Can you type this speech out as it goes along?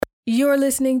You're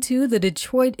listening to the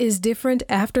Detroit is Different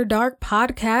After Dark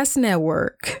Podcast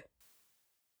Network.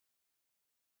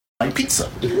 Like pizza.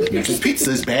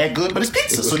 Pizza is bad, good, but it's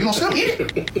pizza. So you don't still eat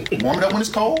it. Warm it up when it's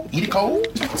cold. Eat it cold.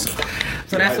 It's pizza.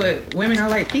 So that's what women are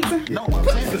like, pizza? No,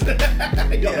 what I'm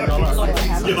saying. Yeah, no,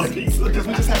 like pizza. Because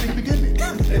we just have to be good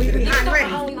at it. We not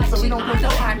ready. Like so we don't put no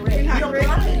hot ready. I'm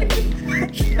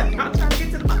trying to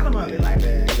get to the bottom of it. Like,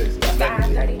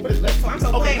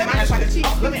 okay,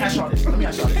 let me ask y'all this.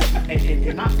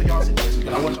 And not for y'all situation,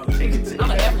 but I want y'all to take it to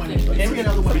every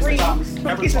other one ever talked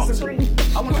to.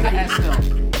 I want you to ask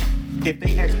them if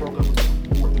they ex broke up with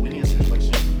them or through any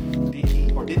situation,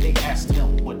 did they ask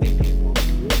him what they did for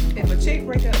him? if a chick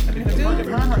break up, if a dude, If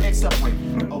her and her ex separate,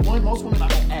 most women I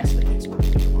don't ask the ex what they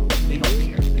did for them. They don't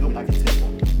care. They don't like it to.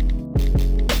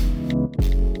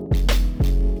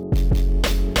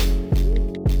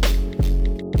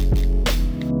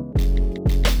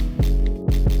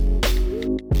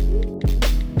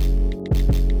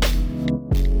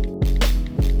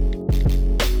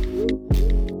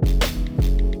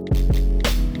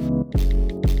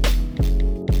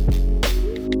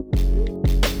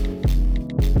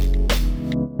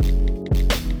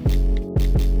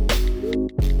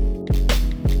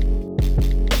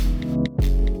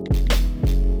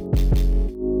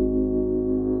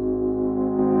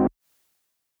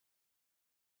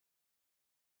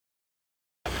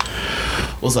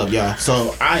 What's up, y'all?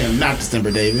 So, I am not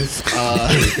December Davis.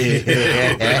 This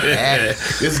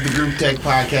is the Group Tech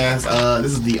Podcast.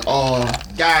 This is the all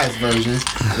guys version.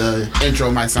 The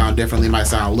intro might sound differently, might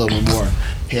sound a little bit more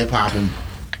hip-hop and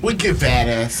we give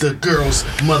badass. the girls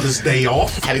Mother's Day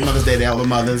off. Happy Mother's Day to all the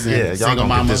mothers and Yeah, y'all single gonna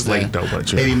get mamas this late and though,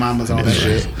 but baby mamas, all that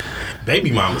shit. Baby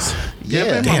mamas.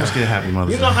 Yeah, Mamas get happy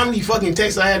Mother's You Day. know how many fucking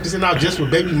texts I had to send out just with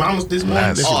baby mamas this morning?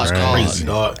 That's This is crazy. crazy,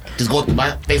 dog. just go through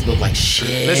my Facebook like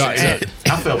shit. Listen, and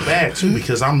I felt bad too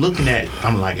because I'm like,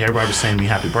 everybody was saying me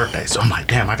happy birthday. So I'm like,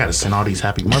 damn, I gotta send all these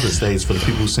happy Mother's Days for the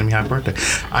people who send me happy birthday.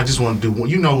 I just want to do one,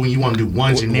 you know, when you want to do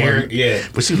one generic. Yeah.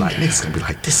 But she's like, niggas gonna be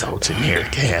like, this old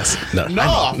generic ass. No.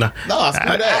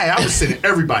 Screw that. I was sending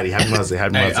everybody happy Mother's Day,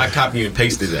 happy Hey, Mother's Day. I copied and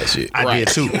pasted that shit. I did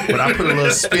too, but I put a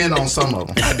little spin on some of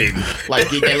them. I didn't. Like,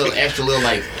 get that little extra little,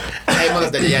 like, hey,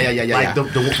 Mother's Day, yeah. Like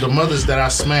the mothers that I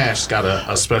smashed got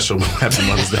a special happy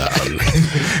Mother's Day.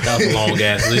 That was a long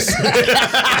ass list.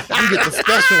 You get the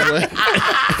special one.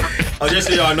 Oh, just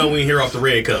so y'all know, we ain't here off the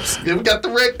red cups. Yeah, we got the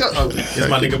red cup. Oh, It's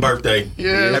my nigga birthday.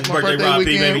 Yeah, Happy it's my birthday, Rob P,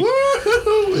 weekend. baby.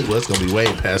 Woo-hoo-hoo. Well, it's gonna be way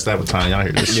past that time y'all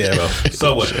hear this. Yeah, bro.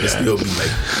 So what? It's still be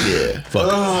late. Yeah. Fuck.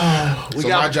 So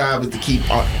my job is to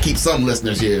keep some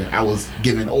listeners here. I was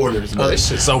giving orders. Oh, this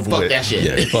shit's over Fuck with. that shit.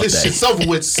 Yeah, fuck This that. shit's over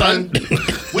with, son.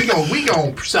 we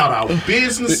gon' shout out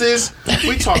businesses.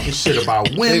 We talking shit about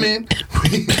women.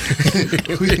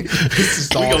 This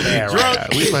is all gonna bad get drunk. right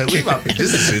now. We about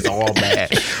this is all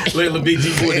bad. Let Lil Big G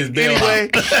put his bail Anyway,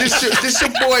 out. this your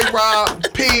boy Rob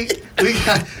P. We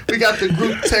got the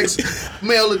Group Text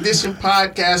Mail Edition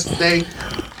podcast today.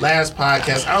 Last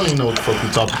podcast, I don't even know what the fuck we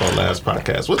talked about last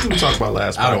podcast. What did we talk about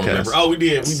last podcast? I don't remember. Oh, we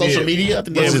did. Social media? I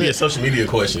think that Yeah, was we it. did social media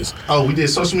questions. Oh, we did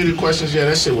social media questions. Yeah,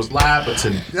 that shit was live. But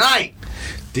tonight,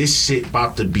 this shit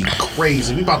about to be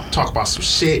crazy. We about to talk about some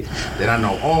shit that I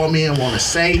know all men want to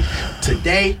say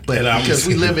today, but And I'm- because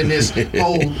we live in this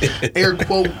whole air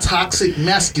quote toxic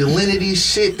masculinity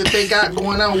shit that they got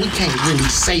going on, we can't really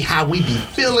say how we be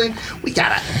feeling. We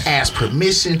gotta ask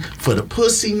permission for the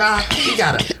pussy knock. We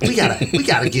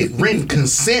gotta get written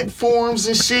consent forms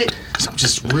and shit. So I'm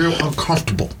just real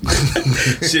uncomfortable.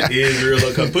 Shit is real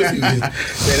uncomfortable. Pussy, man,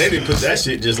 they didn't put that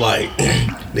shit just like,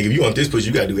 nigga, if you want this pussy,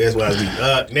 you gotta do X, Y, Z.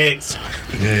 Next.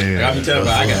 Yeah. I be telling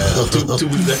you, I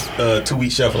got 2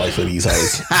 week shelf life for these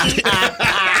hoes.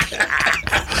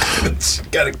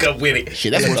 Gotta come with it.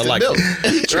 Shit, that's what I like.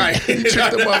 Right. Treat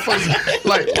the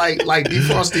motherfuckers like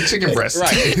defrosted chicken breast.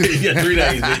 Right. You got 3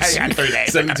 days, bitch. I got 3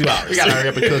 days. 72 hours. We gotta hurry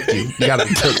up and cook you. You gotta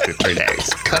be cooked in 3 days.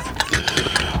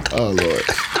 Oh, Lord.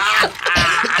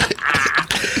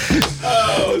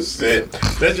 Oh, shit.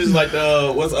 That's just like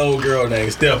the, what's the old girl name?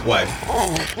 Steph wife.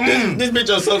 This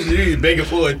bitch on social media is begging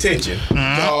for attention.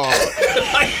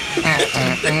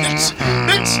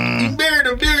 Bitch, you married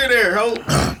a billionaire, ho.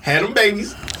 Had them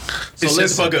babies. So So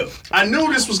let's listen, fuck up. I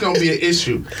knew this was gonna be an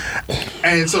issue.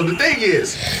 And so the thing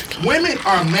is, women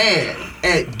are mad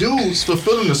at dudes for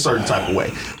feeling a certain type of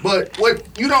way. But what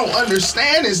you don't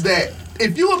understand is that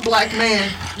if you a black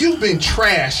man, you've been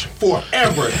trashed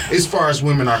forever as far as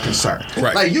women are concerned.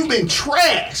 Right. Like, you've been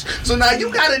trashed. So now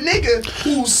you got a nigga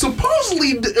who's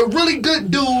supposedly a really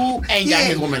good dude. Ain't got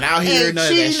his woman out here, and none of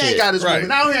that cheating, shit. ain't got his Right.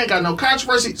 woman out here, ain't got no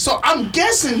controversy. So I'm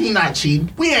guessing he not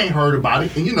cheating. We ain't heard about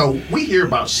it. And you know, we hear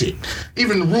about shit.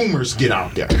 Even the rumors get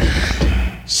out there.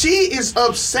 She is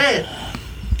upset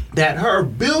that her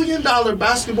billion-dollar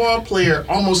basketball player,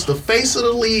 almost the face of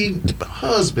the league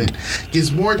husband,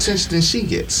 gets more attention than she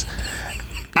gets.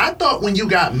 I thought when you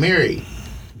got married,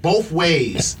 both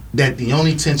ways, that the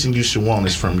only attention you should want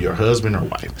is from your husband or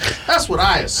wife. That's what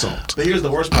I assumed. But here's the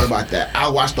worst part about that. I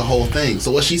watched the whole thing. So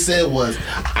what she said was,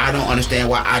 I don't understand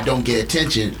why I don't get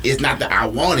attention. It's not that I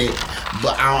want it,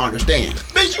 but I don't understand.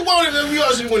 Bitch, you wanted it, you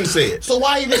also wouldn't say it. So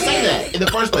why you didn't say that in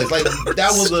the first place? Like,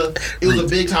 that was it was a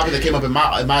big topic that came up in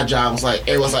my job. It was like,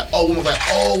 everyone's like, oh, women was like,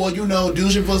 oh, well, you know,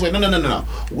 dudes should feel this way. No.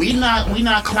 We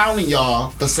not clowning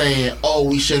y'all for saying, oh,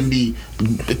 we shouldn't be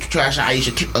trashing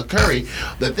Aisha Curry.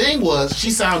 The thing was,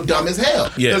 she sounded dumb as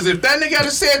hell. Yeah. Because if that nigga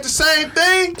had said the same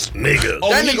thing, Nigga.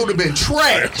 that nigga would have been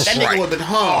trashed. That nigga would have been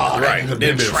hung. Right. They've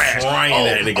been frying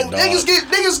that nigga, dog.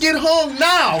 Niggas get hung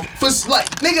now for like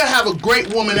nigga have a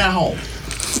great woman at home.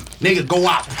 Nigga go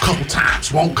out a couple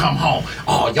times, won't come home.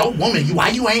 Oh, your woman, why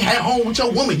you ain't at home with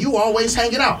your woman? You always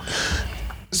hanging out.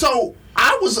 So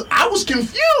I was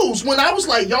confused when I was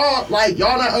like, y'all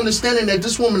not understanding that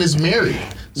this woman is married.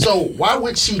 So why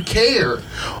would she care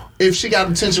if she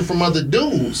got attention from other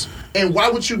dudes? And why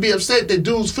would you be upset that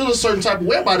dudes feel a certain type of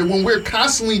way about it when we're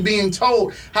constantly being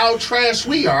told how trash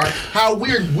we are, how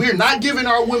we're not giving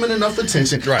our women enough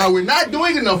attention, right, how we're not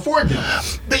doing enough for them?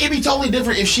 But it'd be totally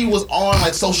different if she was on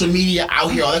like social media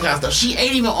out here, all that kind of stuff. She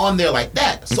ain't even on there like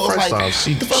that. So First it's like, off,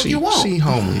 the fuck you want? She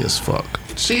homely as fuck.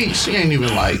 She ain't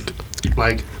even like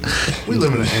we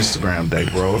live in an Instagram day,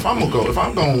 bro. If I'm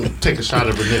gonna take a shot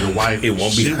of a nigga wife, it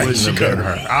won't be she wouldn't have been her.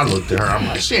 her. I looked at her. I'm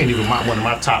like, she ain't even one of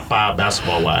my top 5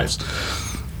 basketball wives.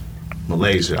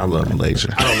 Malaysia, I love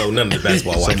Malaysia. I don't know none of the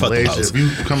basketball So wife. Fuck the Malaysia, hoes. if you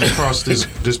come across this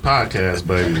podcast,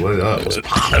 baby, what up? What's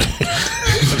poppin'?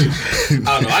 I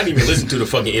don't know. I didn't even listen to the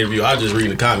fucking interview. I was just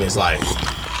reading the comments like,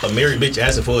 a married bitch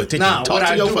asking for attention. Nah, Talk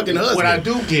to your fucking husband. What I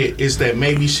do get is that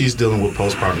maybe she's dealing with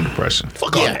postpartum depression.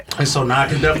 Fuck all that. And so now I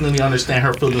can definitely understand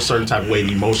her feeling a certain type of way.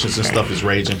 The emotions and stuff is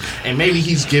raging. And maybe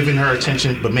he's giving her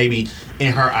attention, but maybe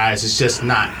in her eyes it's just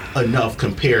not enough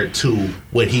compared to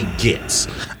what he gets.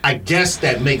 I guess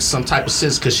that makes some type of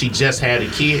sense because she just had a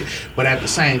kid. But at the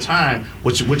same time,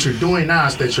 what you're doing now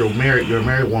is that you're a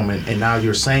married woman, and now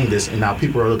you're saying this, and now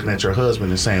people are looking at your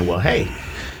husband and saying, well, hey,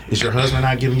 is your husband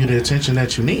not giving you the attention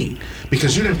that you need?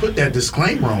 Because you didn't put that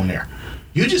disclaimer on there.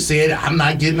 You just said, I'm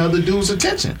not getting other dudes'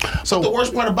 attention. So the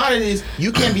worst part about it is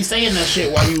you can't be saying that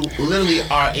shit while you literally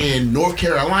are in North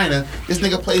Carolina. This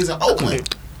nigga plays in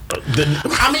Oakland.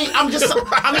 I'm just saying.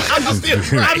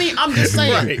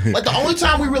 Right. Like the only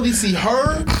time we really see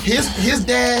her, his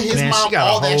dad, his Man, she mom, got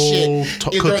a all that shit whole is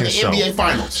during cooking the show. NBA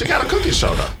Finals. she got a cooking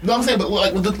show though. You know what I'm saying? But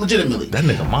like legitimately. That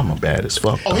nigga mama bad as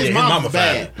fuck. Oh, his Yeah, his mom's mama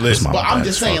bad. fine. Listen, But mama I'm bad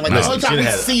just as saying, fuck. like the only Listen, time we she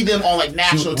had- see them on like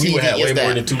national We TV would have way is more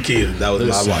that. than 2 kids. That was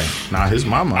Listen, my wife. Nah, his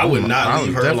mama. I would not I leave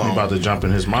was her definitely alone. about to jump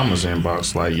in his mama's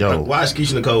inbox like, yo, Why is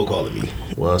Keisha Nicole calling me?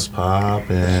 what's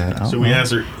poppin'? Should we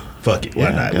answer? Fuck it. Why Yeah,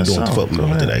 not? I We're guess doing what the so. fuck we Go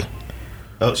want ahead. today.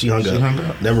 Oh, she hung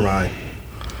up. Never mind.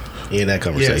 In that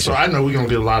conversation. Yeah, so I know we're gonna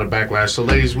get a lot of backlash. So,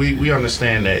 ladies, we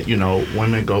understand that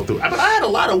women go through. But I had a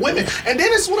lot of women, and then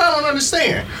it's what I don't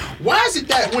understand. Why is it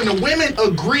that when the women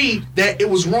agree that it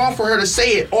was wrong for her to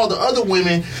say it, all the other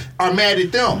women are mad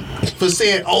at them for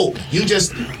saying, "Oh, you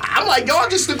just." I'm like, y'all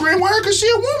just agreeing with her because she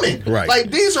a woman, Right? Like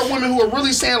these are women who are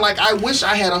really saying, like, I wish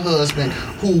I had a husband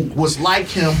who was like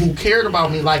him, who cared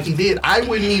about me like he did. I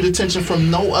wouldn't need attention from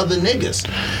no other niggas.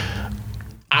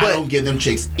 I don't give them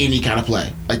chicks any kind of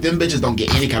play. Like them bitches don't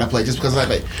get any kind of play just because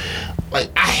like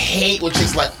I hate when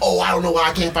chicks like, oh, I don't know why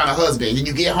I can't find a husband. And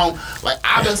you get home, like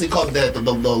I basically call it the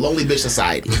lonely bitch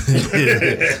society.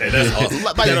 That's awesome.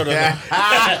 Like, No.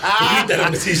 Put that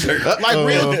on the t-shirt. like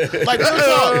real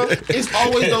talk. It's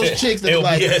always those chicks that be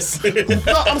like, LBS.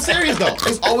 no, I'm serious though.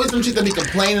 It's always them chicks that be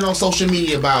complaining on social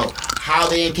media about how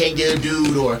they can't get a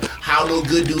dude or how no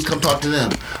good dudes come talk to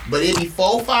them. But it be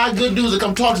 4 or 5 good dudes that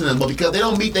come talk to them, but because they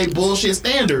don't meet their bullshit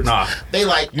standards, they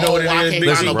like, You know what I it can't is, find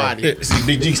Big G? nobody. See,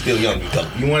 Big G still young.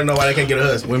 You want to know why they can't get a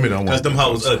husband? Women don't want because them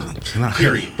hoes ugly.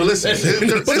 Period. But listen,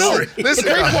 Sorry. listen.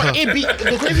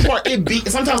 The crazy part,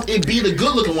 sometimes it be the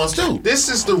good looking ones too. This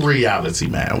is the reality,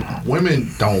 man.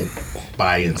 Women don't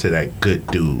buy into that good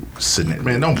dude scenario.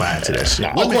 Man, don't buy into that shit.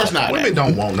 Of course not. Women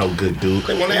don't want no good dude.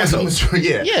 They want assholes.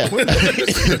 Yeah. Yeah.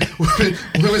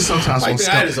 Women sometimes Like want they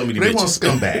hide so many they bitches. want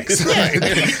scumbags.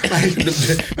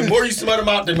 The more you smut them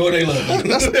out, the more they love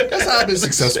you. That's how I've been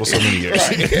successful so many years.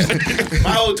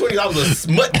 My whole 20s, I was a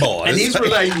smut boy. And these were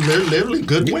like literally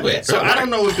good women. Yeah, So I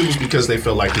don't know if it was because they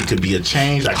felt like it could be a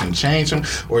change, I can change them,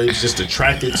 or it's just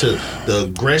attracted to the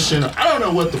aggression. I don't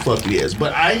know what the fuck it is,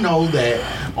 but I know that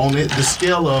on the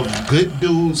scale of good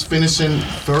dudes finishing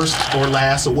first or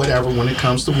last or whatever when it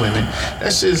comes to women,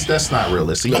 that's not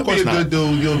realistic. You'll be a good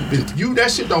dude, you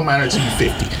that shit don't matter until you're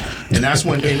 50. And that's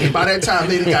when, and by that time,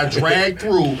 they got dragged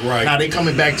through. Right. Now they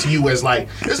coming back to you as like,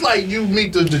 it's like you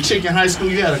meet the chick in high school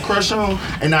you had a crush on,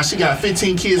 and now she got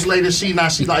 15 kids later, she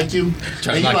like you.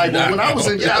 Trying And you to like, knock well, you when I down. was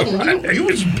in, you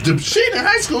was the shit in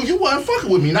high school, you wasn't fucking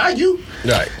with me, not you.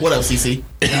 Right. What up, CC?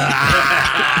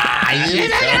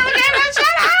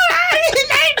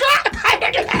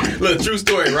 Look, true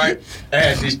story, right? I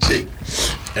had this chick,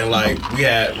 and like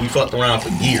we fucked around for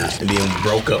years, and then we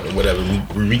broke up and whatever.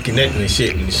 We reconnected and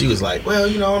shit, and she was like, "Well,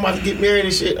 I'm about to get married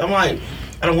and shit." I'm like,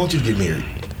 "I don't want you to get married.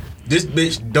 This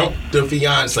bitch dumped the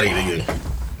fiance nigga."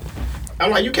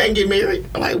 I'm like, "You can't get married."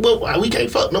 I'm like, "Well, we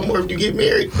can't fuck no more if you get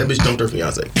married." That bitch dumped her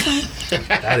fiance,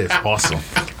 That is awesome.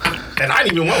 and I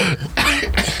didn't even want her.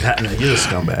 You're a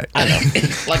scumbag. I know.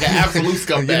 Like an absolute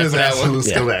scumbag. You're for an that one. absolute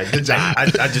scumbag. Good job. I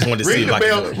just wanted to see Ring if the I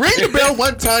bell. could. Ring the bell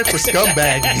one time for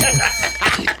scumbag.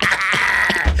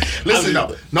 Listen,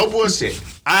 no bullshit.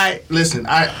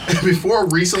 Before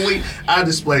recently, I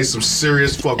displayed some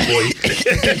serious fuckboy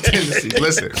tendencies.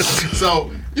 Listen,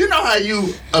 so you know how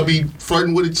you be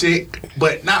flirting with a chick,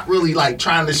 but not really like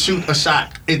trying to shoot a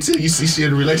shot until you see she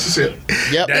in a relationship.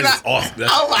 Yep. That is awesome.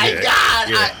 Oh my Yeah, God!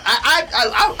 yeah.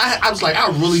 I was like, I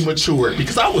really matured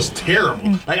because I was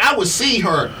terrible. Like I would see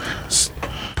her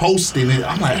posting it.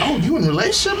 I'm like, oh, you in a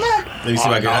relationship now? Let me see if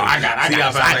I can- see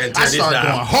if I can turn I this started down.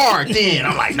 going hard then.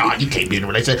 I'm like, no, you can't be in a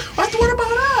relationship. What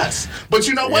about us? But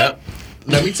you know what? Yep.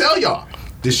 Let me tell y'all,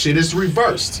 this shit is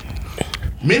reversed.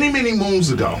 Many moons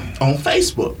ago on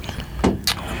Facebook,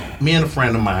 me and a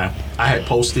friend of mine, I had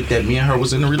posted that me and her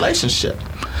was in a relationship.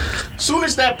 Soon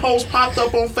as that post popped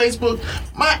up on Facebook,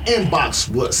 my inbox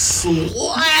was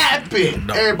slapping.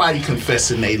 Everybody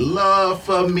confessing they love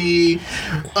for me.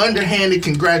 Underhanded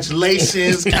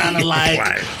congratulations, kind of like,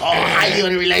 oh, how you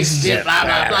in a relationship, blah,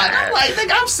 blah, blah. I'm like,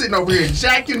 nigga, I'm sitting over here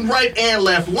jacking right and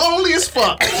left, lonely as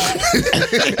fuck.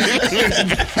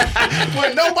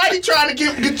 When nobody trying to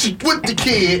get you with the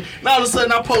kid, and all of a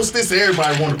sudden I post this,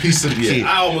 everybody want a piece of the kid.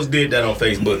 I almost did that on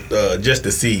Facebook just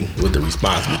to see what the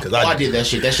response was because I did that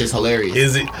shit. That shit's hilarious.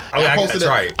 Is it? I gotta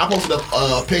try it. I posted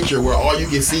a picture where all you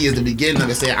can see is the beginning of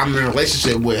it saying I'm in a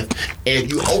relationship with, and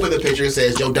if you open the picture, it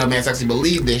says, "Yo, dumbass, actually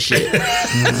believe this shit."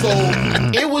 So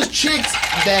it was chicks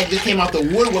that just came out the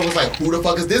woodwork was like, "Who the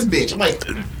fuck is this bitch?" I'm like,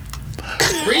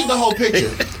 read the whole picture.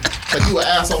 Like you an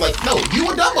asshole. Like, no, you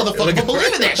a dumb motherfucker for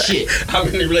believing that shit. I'm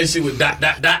in a relationship with ...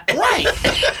 Right.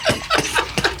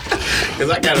 Because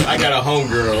I got a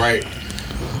homegirl, right,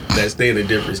 that stay in a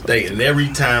different state, and every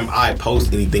time I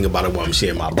post anything about a woman, she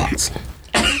in my box.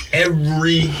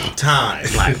 Every time,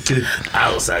 like,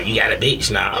 I was like, you got a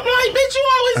bitch now. I'm like, bitch, you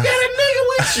always got a nigga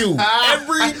with you.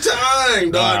 Every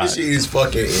time, dog. This shit is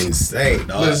fucking insane,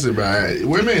 dog. Listen, man,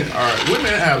 women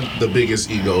have the biggest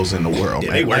egos in the world, Yeah,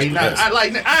 man. they worse than us.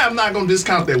 I am not gonna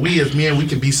discount that we as men we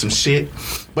can be some shit,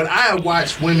 but I have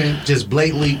watched women just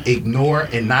blatantly ignore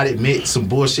and not admit some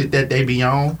bullshit that they be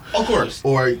on. Of course.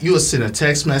 Or you'll send a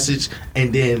text message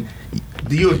and then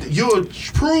you'll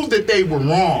prove that they were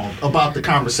wrong about the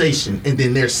conversation, and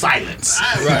then there's silence.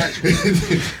 Right.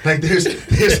 Like there's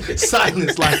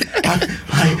silence. Like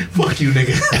fuck you,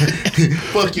 nigga.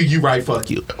 Fuck you. You right. Fuck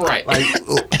you. Right. Like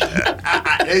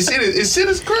shit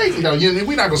is crazy though. You know,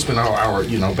 we're not gonna spend a whole hour,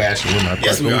 bashing women.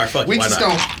 Yes, we are. Fuck we you, why just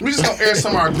not? gonna air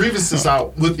some of our grievances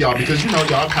out with y'all because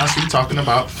y'all constantly talking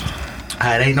about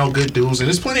how it ain't no good dudes, and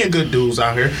there's plenty of good dudes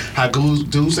out here. How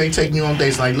dudes ain't taking you on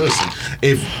dates. Like, listen,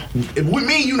 if with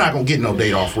me, you're not gonna get no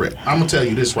date off rip. I'm gonna tell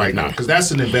you this right now because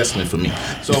that's an investment for me.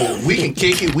 So we can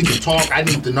kick it, we can talk. I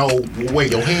need to know where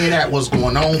your head at, what's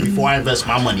going on before I invest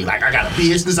my money. Like, I got a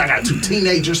business, I got 2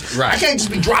 teenagers. Right. I can't just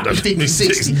be dropping 50,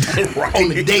 60 on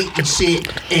the date and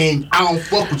shit, and I don't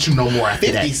fuck with you no more after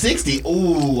 50, that. 60.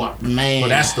 Ooh, man. Well,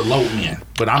 that's the low end.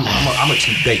 But I'm a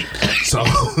cheap date. So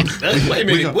Wait a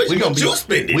minute. What you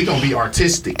spending? we gonna be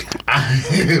artistic. I'm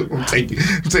taking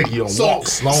you on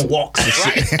walks, long walks and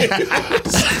shit.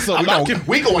 So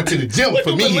we going to the gym What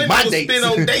for do me, my millennials dates. spend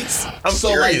on dates? I'm So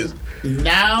serious. like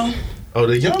now Oh,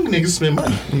 the young niggas spend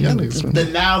money.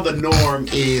 Now the norm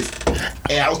is,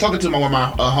 and I was talking to one of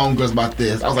my homegirls about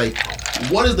this. I was like,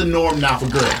 what is the norm now for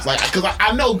girls? Like, because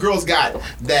I know girls got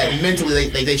that mentally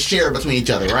they share between each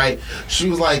other, right? She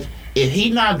was like, if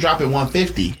he not dropping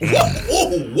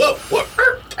 $150, what?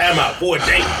 I'm out for a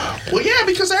date. Well, yeah,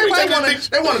 because everybody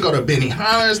want to go to Benny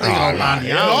Hunter's, they go to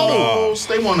Maniano's,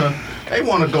 they want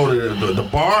to go to the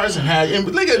bars and have. And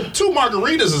look at 2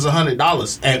 margaritas is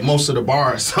 $100 at most of the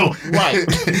bars. So right.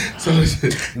 So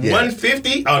yeah.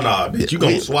 $150? Oh no, bitch, you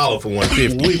gonna swallow for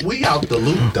 $150? We out the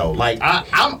loop though. Like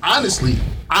I'm honestly,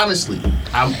 I'm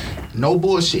no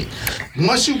bullshit.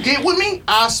 Once you get with me,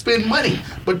 I'll spend money.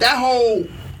 But that whole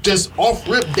just off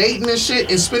rip dating and shit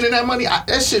and spending that money,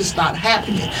 that shit's not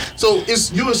happening. So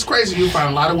it's crazy. You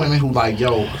find a lot of women who like,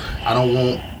 yo, I don't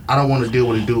want to deal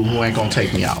with a dude who ain't gonna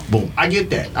take me out. Boom. I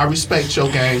get that. I respect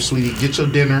your game, sweetie. Get your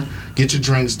dinner, get your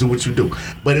drinks, do what you do.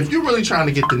 But if you're really trying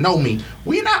to get to know me,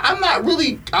 I'm not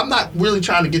really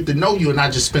trying to get to know you, and I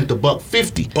just spent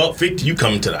 $150. $150, you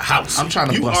coming to the house. I'm trying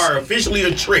to You are officially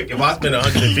a trick if I spend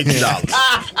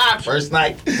 $150. First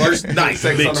night. First night,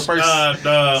 Sex bitch. on the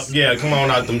first. Yeah, come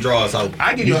on out them drawers.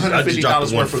 I give you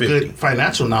 $150 worth of good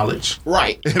financial knowledge.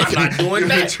 Right. I'm not doing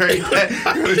that.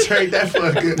 You're gonna trade that for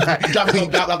a good night. Drop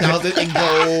 $1,000 and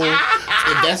go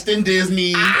invest in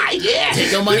Disney. Yeah.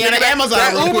 Take your money out of Amazon.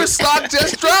 That real Uber quick. stock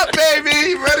just dropped, baby.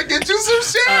 You better get you some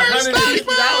shares.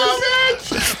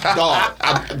 $150. Dog,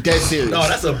 I'm dead serious. No,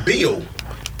 that's a bill.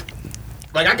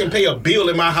 Like I can pay a bill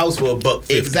in my house for $150.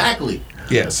 Exactly.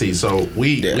 Yeah, see, so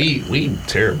we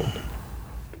terrible.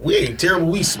 We ain't terrible.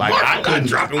 We smart. I'm not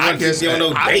dropping $150 on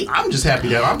no date. I'm just happy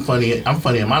that I'm funny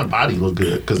and my body look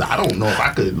good because I don't know if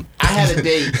I could. I had a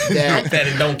date I'm that fat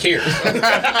and don't care.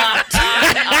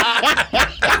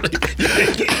 You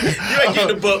ain't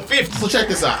getting $150. So check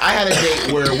this out. I had a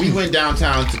date where we went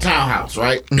downtown to Townhouse,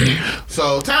 right?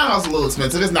 So Townhouse is a little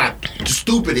expensive. It's not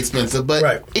stupid expensive, but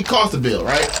Right. it costs a bill,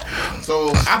 right?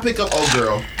 So I pick up old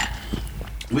girl.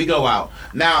 We go out.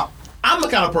 Now, I'm the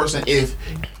kind of person, if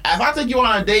I take you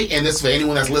on a date, and this is for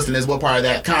anyone that's listening, this is what part of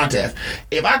that contest.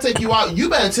 If I take you out, you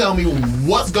better tell me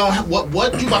what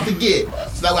you about to get,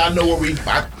 so that way I know where we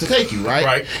about to take you, right?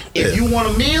 Right. If you want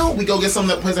a meal, we go get some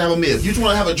place to have a meal. If you just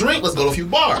want to have a drink, let's go to a few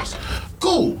bars.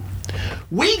 Cool.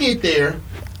 We get there.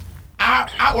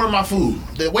 I order my food.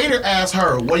 The waiter asked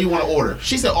her, "What do you want to order?"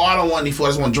 She said, "Oh, I don't want any food. I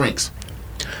just want drinks."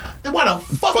 Then why the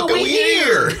fuck are we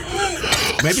here?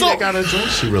 Maybe So- they got a drink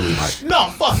she really liked. No,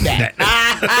 fuck that.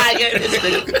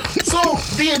 So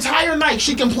the entire night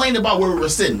she complained about where we were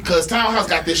sitting, because Townhouse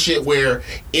got this shit where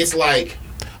it's like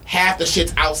half the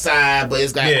shit's outside, but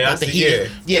it's got the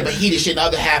heated. Yeah, but heated shit. The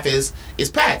other half is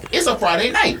packed. It's a Friday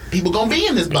night. People gonna be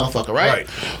in this motherfucker, right?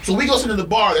 So we go sit in the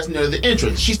bar that's near the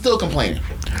entrance. She's still complaining.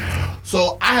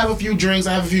 So I have a few drinks.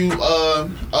 I have a few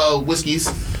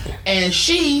whiskeys. And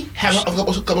she has a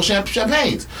couple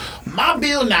champagnes. My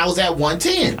bill now is at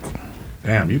 $110.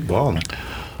 Damn, you balling.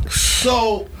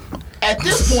 So at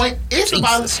this point, it's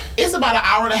about an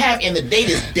hour and a half, and the date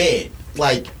is dead.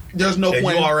 Like there's no And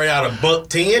point. you already out of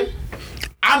 $110?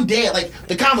 I'm dead. Like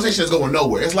the conversation is going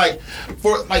nowhere. It's like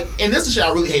and this is shit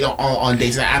I really hate on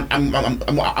dates.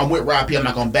 I'm with Rob P. I'm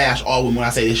not gonna bash all women when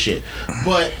I say this shit,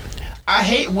 but I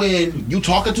hate when you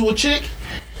talking to a chick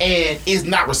and it's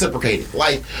not reciprocated.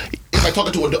 Like it's like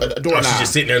talking to a doorknob. She's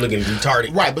just sitting there looking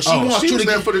retarded. Right, but she wants you was to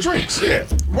there get for the drinks. Yeah.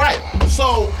 right.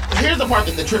 So here's the part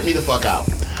that tripped me the fuck out.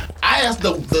 I asked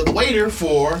the waiter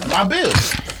for my bill.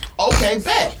 Okay,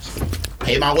 bet.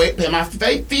 Pay my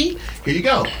fee. Here you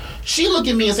go. She looked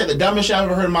at me and said the dumbest shit I've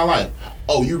ever heard in my life.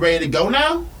 Oh, you ready to go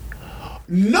now?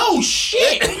 No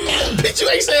shit. Bitch, you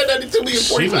ain't saying nothing to me in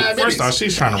 45 minutes. First off,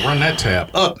 she's trying to run that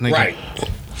tab up, nigga. Right.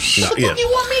 What the fuck you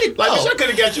want me to Like, bitch, I could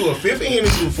have got you a fifth of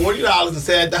Hennessy for $40 and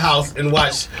sat at the house and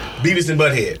watch Beavis and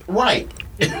Butthead. Right.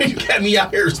 You got me out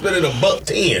here spending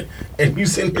 $110 and you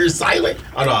sitting here silent?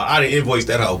 Oh no, I didn't invoice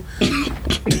that hoe.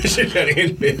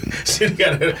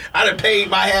 I done paid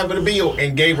my half of the bill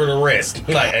and gave her the rest.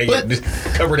 Like, hey, just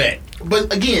cover that.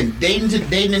 But again, dating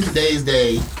in today's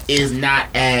day is not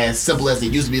as simple as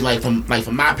it used to be. Like from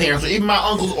my parents or even my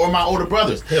uncles or my older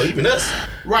brothers. Hell, even us.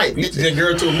 Right. You take a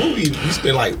girl to a movie, you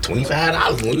spend like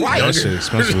 $25 when you Right. was That younger. shit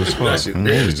expensive as fuck. That shit Mm.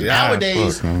 crazy.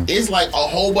 Nowadays, it's like a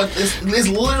whole bunch. It's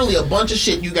literally a bunch of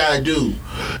shit you gotta do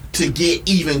to get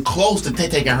even close to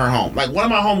taking her home. Like one of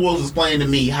my homeboys was explaining to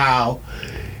me how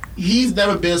he's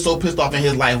never been so pissed off in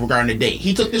his life regarding a date.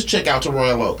 He took this chick out to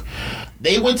Royal Oak.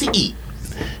 They went to eat.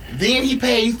 Then he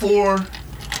paid for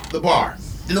the bar.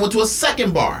 Then they went to a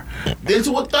second bar. Then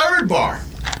to a third bar.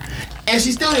 And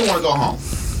she still didn't want to go home.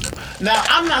 Now,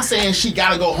 I'm not saying she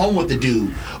gotta go home with the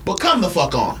dude, but come the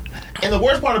fuck on. And the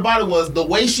worst part about it was the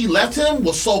way she left him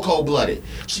was so cold blooded.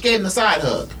 She gave him the side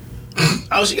hug.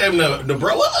 Oh, she gave him the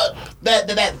bro hug. That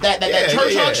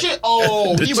church hug shit.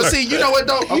 Oh, But see, you know what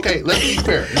though? Okay, let's be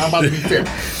fair. Now I'm about to be fair.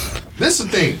 This is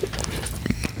the thing.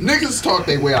 Niggas talk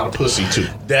their way out of pussy too.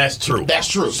 That's true. that's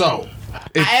true. So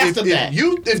I asked him that.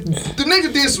 If the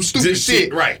nigga did some stupid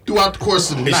shit right throughout the course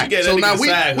of the she night, get so that now nigga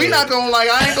side we hug. not gonna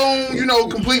I ain't gonna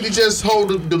completely just hold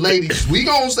the ladies. We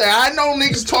gonna say I know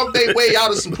niggas talk their way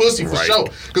out of some pussy for sure.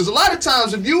 Because a lot of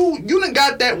times if you done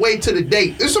got that way to the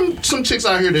date, there's some chicks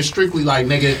out here that's strictly like,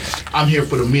 nigga, I'm here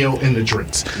for the meal and the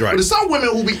drinks. Right. But there's some women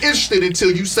who be interested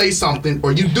until you say something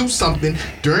or you do something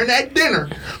during that dinner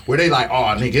where they like,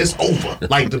 oh nigga, it's over.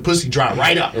 Like the pussy dry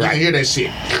right up. You can hear that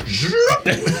shit.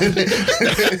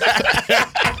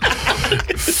 You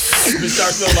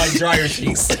start feeling like dryer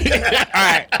sheets. All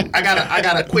right, I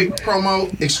got a quick promo.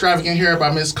 Extravagant hair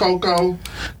by Miss Coco.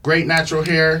 Great natural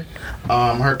hair.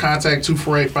 Her contact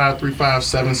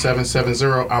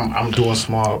 248-535-7770. I'm doing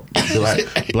small black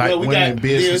Well, women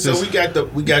businesses. So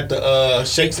we got the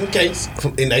shakes and cakes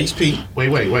in HP. Wait.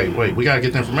 We gotta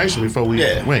get the information before we.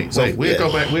 Yeah. Wait. So, We'll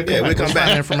go back. We'll come come back. back.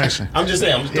 The information. I'm just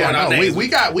saying. I'm just throwing out no, names. we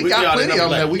got We got plenty of them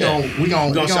that we gonna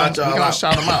shout y'all out.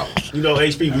 shout them out. You know,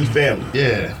 HP, we family.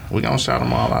 Yeah, we gonna shout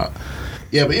them all out.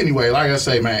 Yeah, but anyway, like I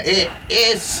say, man,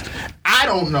 it's I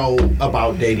don't know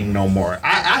about dating no more.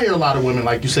 I hear a lot of women,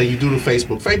 like you say, you do the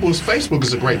Facebook. Facebook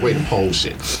is a great way to pose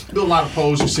shit. Do a lot of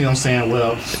polls, you see what I'm saying?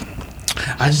 Well,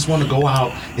 I just want to go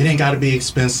out. It ain't got to be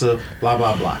expensive, blah,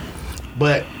 blah, blah.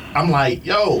 But I'm like,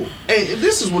 yo, hey,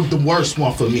 this is what the worst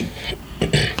one for me.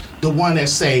 The one that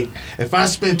say, if I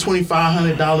spend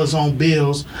 $2,500 on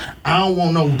bills, I don't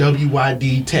want no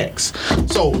WYD text.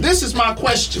 So this is my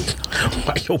question.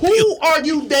 Who are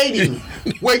you dating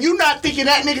where you not thinking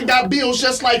that nigga got bills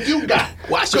just like you got?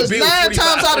 Watch your Because bills, 9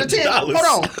 times out of 10, $2,500. hold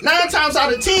on, 9 times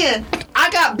out of 10,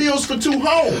 I got bills for 2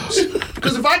 homes.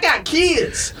 Because if I got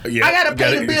kids, Yeah, I gotta pay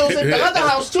got the it. bills at the other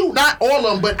house too. Not all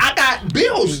of them, but I got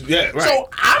bills. Yeah, right. So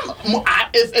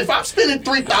if I'm spending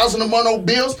 $3,000 a month on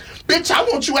bills, bitch, I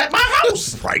want you at my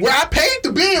house Right. where I paid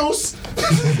the bills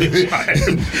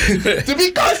to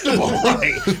be comfortable.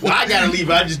 Right. Well, I gotta leave.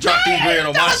 I just dropped $3,000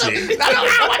 on my shit. No,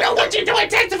 I know what you doing.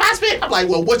 Text if I spend. I'm like,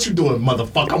 well, what you doing,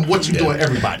 motherfucker? What you doing,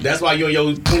 everybody? That's why you're in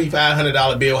your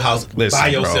 $2,500 bill house Listen,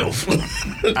 by bro. yourself.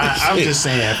 I'm just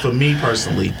saying, for me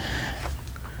personally,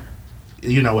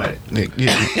 you know what?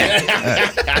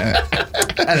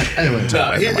 Anyway,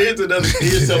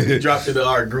 Here's something we dropped in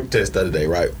our group text the other day,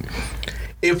 right?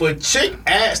 If a chick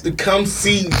asks to come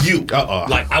see you,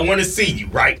 like, I want to see you,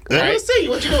 right? I want to see you.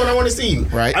 What you doing? I want to see you.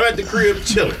 Right. I'm at the crib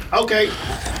chilling. Okay.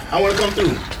 I want to come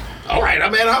through. All right,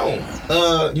 I'm at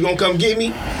home. You gonna come get me?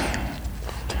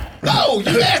 No,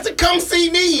 you asked to come see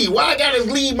me. Why I gotta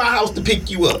leave my house to pick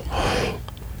you up?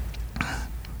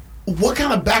 What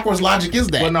kind of backwards logic is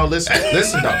that? well, no,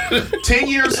 listen though. 10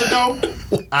 years ago,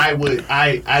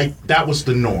 that was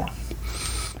the norm.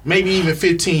 Maybe even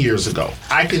 15 years ago.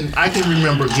 I can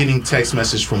remember getting text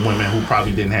message from women who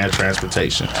probably didn't have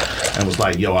transportation and was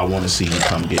like, yo, I want to see you,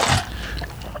 come get me.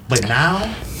 But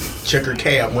now, Checker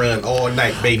cab run all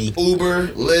night, baby. Uber,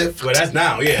 Lyft. Well, that's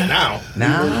now, yeah, now.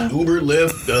 Now? Uber,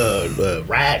 Lyft,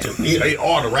 ride,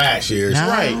 all the ride shares. Now?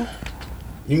 Right.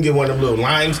 You can get one of them little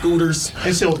Lime scooters.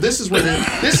 and so this is where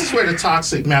the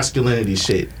toxic masculinity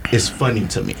shit is funny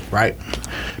to me, right?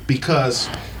 Because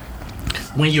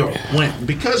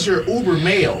because you're uber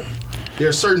male, there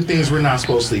are certain things we're not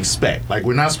supposed to expect. Like,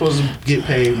 we're not supposed to get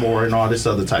paid more and all this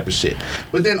other type of shit.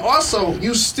 But then also,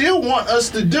 you still want us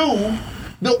to do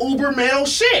the uber male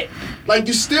shit. Like,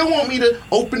 you still want me to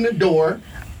open the door.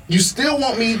 You still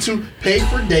want me to pay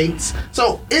for dates.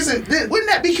 So wouldn't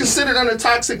that be considered under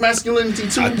toxic masculinity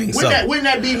too? I think so. Wouldn't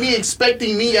that be me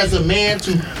expecting me as a man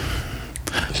to...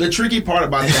 The tricky part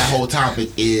about that whole topic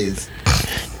is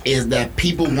that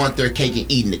people want their cake and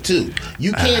eating it too.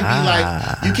 You can't be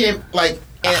like, you can't like.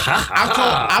 And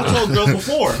I've told girls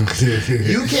before,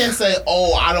 you can't say,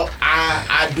 "Oh,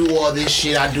 I do all this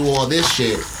shit,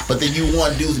 but then you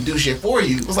want dudes to do shit for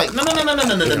you." It's like, no.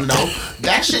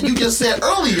 That shit you just said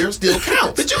earlier still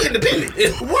counts. But you independent.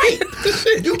 Right.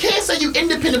 You can't say you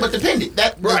independent but dependent.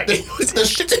 Right. The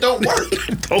shit that don't work.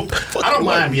 I don't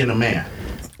mind being a man.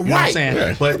 You know what I'm saying?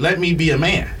 Right. But let me be a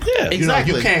man. Yeah, You know,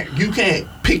 exactly.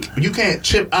 you can't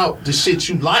chip out the shit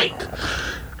you like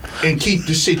and keep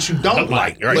the shit you don't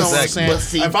like. Right, You know what I'm exactly. saying? But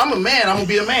see- If I'm a man, I'm gonna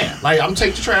be a man. Like, I'm gonna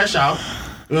take the trash out.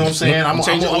 You know what I'm saying? I'm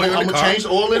Change the oil in the gonna car. change the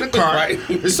oil in the car. Right.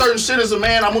 There's certain shit as a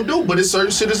man I'm gonna do, but there's certain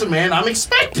shit as a man I'm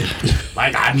expecting.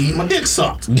 Like, I need my dick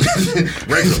sucked.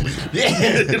 Regularly.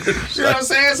 Yeah. You know what I'm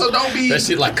saying? So don't be... That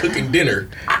shit like cooking dinner.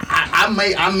 I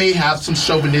I may have some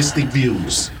chauvinistic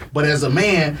views. But as a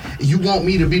man, you want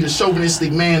me to be the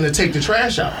chauvinistic man to take the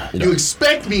trash out. You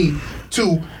expect me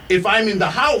to, if I'm in the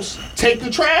house, take the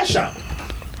trash out.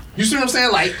 You see what I'm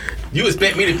saying? Like, You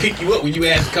expect me to pick you up when you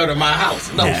ask to come to my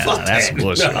house? No, Yeah, fuck that's that.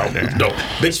 bullshit No, right there. no,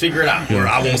 bitch, figure it out, or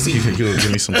I won't see you. You'll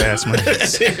give me some gas money.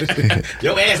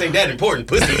 Your ass ain't that important.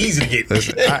 Pussy easy to get.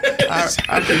 Listen,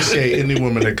 I appreciate any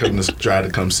woman that comes to try to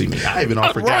come see me. I even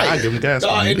offer gas. I give them gas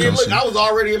Dog, money. and then look, I was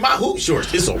already in my hoop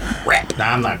shorts. It's a wrap. Nah,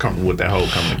 I'm not comfortable with that whole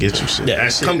come to get you shit. Yeah,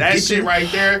 that shit, come that get shit you. right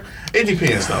there, it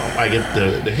depends though. Like if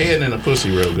the head and the pussy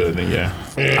real good, then yeah.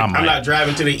 I'm not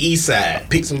driving to the east side.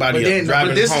 Pick somebody But up. then, Driving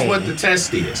but this home. is what the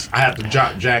test is. I have to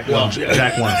jack one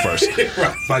first.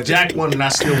 Right. If I jack one and I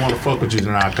still want to fuck with you,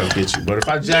 then I'll come get you. But if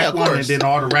I Yeah, jack of one and course. then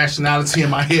all the rationality in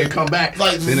my head come back,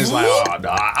 Like, then it's like, oh, no,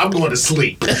 I'm going to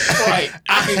sleep. Right.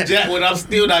 I can jack when I'm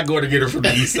still not going to get her from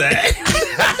the east side.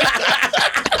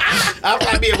 I'll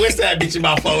probably be a west side bitch in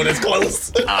my phone that's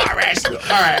close. All right.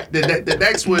 The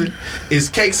next one is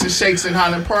Cakes and Shakes in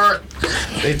Highland Park.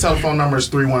 Their telephone number is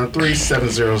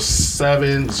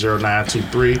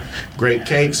 313-707-0923. Great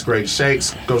cakes, great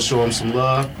shakes. Go show them some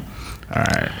love. All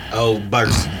right. Oh,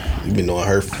 Burks. You've been knowing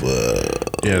her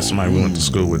for Yeah, somebody we went to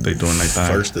school with, they doing their thing.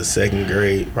 first to second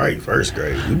grade, right? First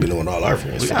grade. We've been knowing all our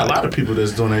friends. We got a lot of people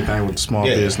that's doing their thing with small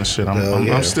Yeah. business shit. Hell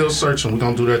yeah. I'm still searching. We're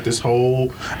going to do that this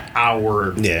whole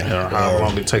hour. Yeah. However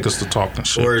long it take us to talk and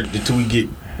shit. Or until we get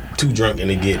too drunk and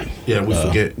then get it. Yeah, we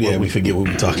forget. Yeah, we forget what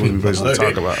we're talking what we basically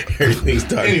talk about. Everything's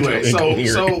starting. Anyway,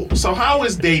 so how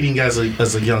is dating as a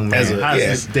young man? How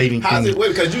is this dating How's thing? it? Wait,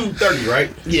 because you 30, right?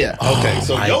 Yeah. Okay,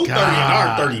 so my your 30 and our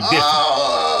God. 30 different.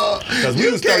 Oh, 'Cause we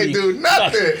you was can't 30 do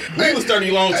nothing. We was 30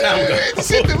 a long time ago.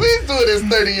 Shit that we doing is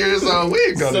 30 years old. We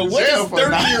ain't going So to what jail is for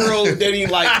that. 30-year-old dating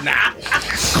like now?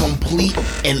 Complete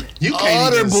and You can't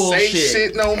utter even say bullshit.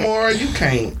 shit no more. You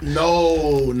can't.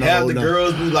 No. Have the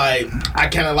girls be like, I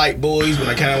kind of like boys, but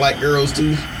I kind of like girls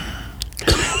too.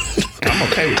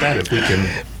 I'm okay with that if we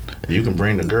can. You can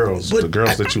bring the girls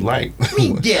that you like. I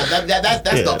mean, yeah, that's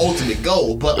the ultimate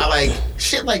goal. But I like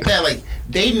shit like that. Like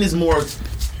dating is more,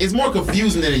 it's more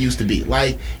confusing than it used to be.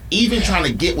 Like even trying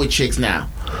to get with chicks now.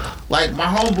 Like my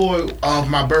homeboy,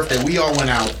 my birthday, we all went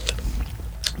out.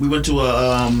 We went to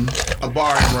a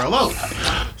bar in Royal Oak.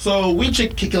 So we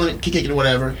kicking it or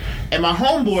whatever, and my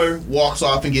homeboy walks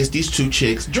off and gets these two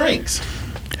chicks drinks.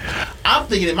 I'm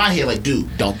thinking in my head, like,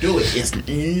 dude, don't do it. It's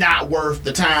not worth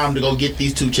the time to go get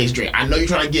these two chicks drink. I know you're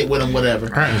trying to get with them,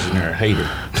 whatever. Our engineer hated.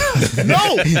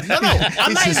 No.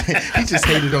 I'm not. He just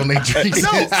hated on their drinks. No,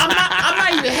 I'm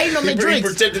not even hating on He their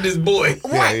drinks. protected his boy.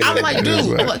 Right. Yeah, I'm like, yeah, dude.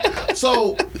 yeah. I'm like,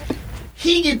 so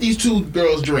he get these two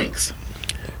girls drinks.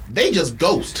 They just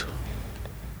ghost.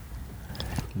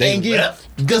 They and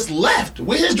just left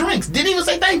with his drinks. Didn't even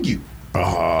say thank you. Oh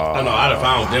no, I'd have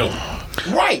found them.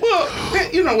 Right.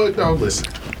 Well, you know what? No,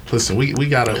 listen, we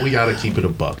gotta keep it a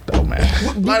buck, though, man.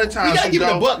 A lot of times gotta you keep it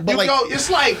a go, buck, but you like- go.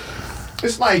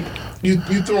 It's like you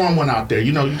throwing one out there.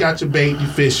 You know, you got your bait, you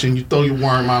fishing, you throw your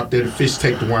worm out there. The fish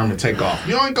take the worm and take off.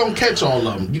 You ain't gonna catch all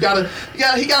of them. He gotta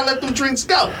let them drinks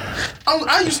go.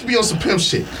 I used to be on some pimp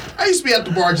shit. I used to be at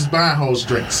the bar just buying hoes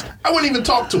drinks. I wouldn't even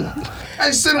talk to them. I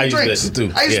just send them I used to drinks. listen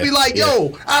too. I used to be Yeah, like,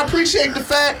 yo, I appreciate the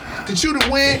fact that you done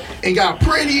went and got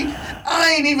pretty.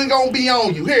 I ain't even gonna be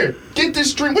on you. Here, get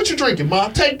this drink. What you drinking,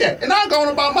 Mom? Take that. And I'm going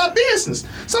about my business.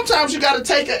 Sometimes you gotta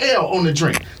take an L on the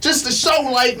drink. Just to show,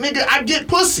 like, nigga, I get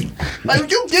pussy. Like,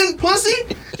 you getting pussy,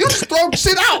 you just throw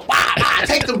shit out.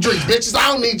 Take them drinks, bitches.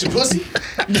 I don't need your pussy.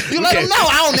 You let them know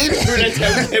I don't need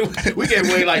it. We gave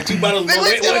away like 2 bottles of Nigga,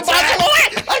 let's Moet get one a bottle time. of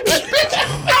Moet. Like, bitch,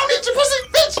 I don't need your pussy,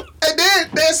 bitch. And then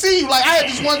they see you. Like, I had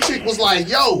this one chick was like,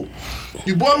 yo,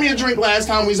 you bought me a drink last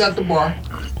time we was at the bar,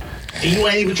 and you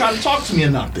ain't even trying to talk to me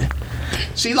or nothing.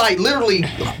 She like literally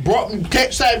brought me,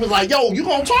 sat was like, yo, you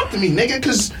gonna talk to me, nigga,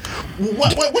 cause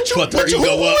what you, But 30 who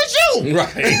go up. is you?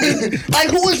 Right. Like,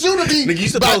 who is you to be? Nigga, you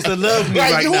supposed to love me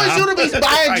Like, right who now. is you to be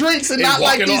buying Right. drinks and And not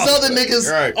like walking these off. other niggas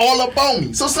Right. all up on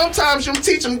me? So sometimes you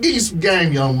teach them, give you some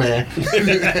game, young man.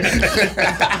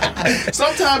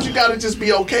 Sometimes you gotta just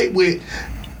be okay with.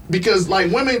 Because, like,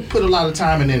 women put a lot of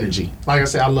time and energy. Like I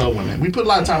said, I love women. We put a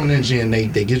lot of time and energy, and they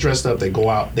get dressed up, they go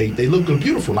out, they look good,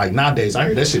 beautiful. Like, nowadays, I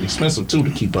hear that shit expensive, too, to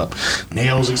keep up.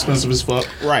 Nails expensive as fuck.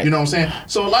 Right. You know what I'm saying?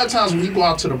 So, a lot of times when you go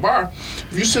out to the bar,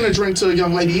 if you send a drink to a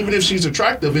young lady, even if she's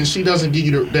attractive and she doesn't give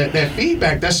you that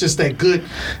feedback, that's just that good,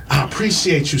 I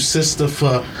appreciate you, sister,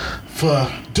 for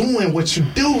doing what you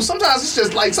do. Sometimes it's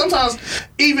just like, sometimes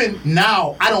even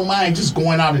now, I don't mind just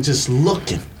going out and just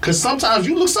looking. Because sometimes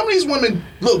you look, some of these women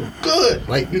look good.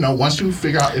 Like, you know, once you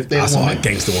figure out if they're I a saw woman. a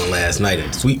gangster one last night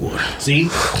at Sweetwater. See?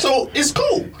 So it's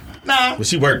cool. Nah, But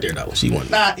she worked there though. She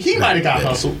wasn't. nah, he might have got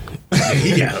hustled.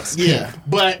 He got us. Yeah.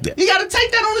 But you gotta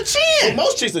take that on the chin.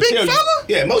 Most chicks will Big tell fella.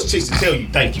 you. Yeah, most chicks will tell you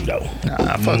thank you though.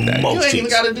 Nah, fuck that. Most You ain't chicks. even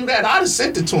gotta do that. I'd have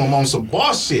sent it to him on some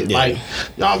boss shit. Yeah. Like,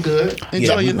 y'all good.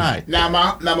 Enjoy your night. Now my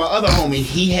other homie,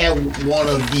 he had one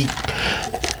of the.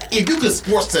 If you could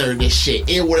Sports Center this shit,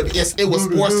 it would have. It was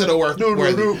Sports Center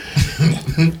worthy.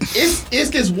 It's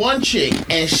this one chick,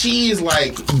 and she's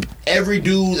like, every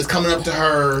dude that's coming up to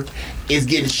her is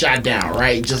getting shot down,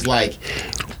 right? Just like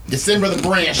December the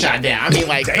Brand shot down. I mean,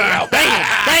 like, bam.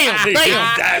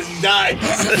 Dies, he dies.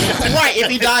 Right, if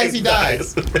he dies, he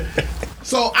dies.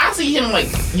 So I see him like,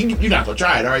 you're not gonna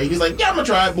try it, are you? He's like, yeah, I'm gonna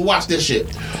try it, but watch this shit.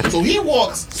 So he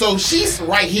walks. So she's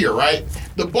right here, right?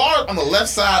 The bar on the left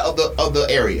side of the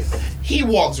area. He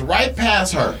walks right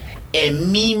past her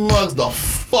and mean mugs the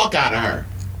fuck out of her.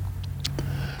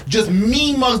 Just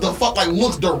mean mugs the fuck, like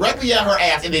looks directly at her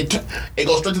ass, and then it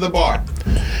goes straight to the bar.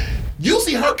 You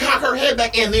see her cock her head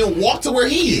back and then walk to where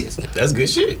he is. That's good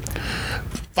shit.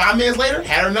 5 minutes later,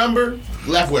 had her number,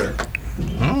 left with her.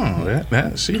 Oh,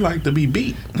 that she like to be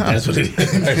beat. That's what it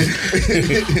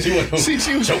is.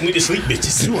 She was choke me to sleep,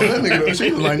 bitches. She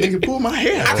was like, nigga, pull my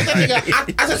hair.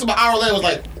 I said to my hour later, was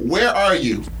like, where are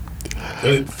you?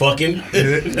 Fucking.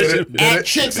 At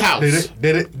Chick's house.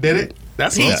 Did it?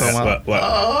 That's what I'm talking about.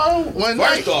 Oh, one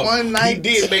First off, one night. he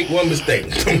did make one mistake.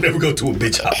 Don't ever go to a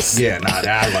bitch house. Yeah, nah,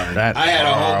 that I learned that. I had a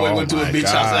homeboy went to a my bitch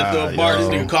house after a bar. This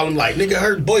nigga called him like, nigga,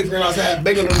 her boyfriend outside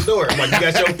banging on the door. I'm like, you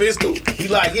got your pistol? He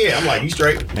like, yeah. I'm like, you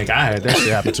straight? Nigga, I had that shit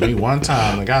happen to me one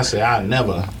time. Like I said, I'd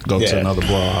never go to another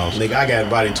broad house. Nigga, I got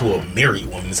invited to a married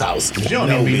woman's house. You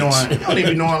don't even be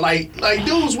knowing, like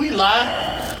dudes, we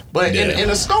lie. But in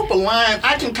the scope of lying,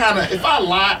 I can kind of, if I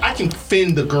lie, I can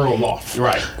fend the girl off.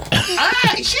 Right.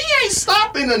 She ain't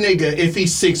stopping a nigga if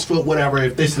he's 6 foot, whatever,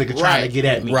 if this nigga trying to get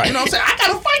at me. Right. You know what I'm saying? I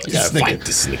gotta fight this nigga. Fight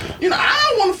this nigga. You know, I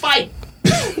don't want to fight.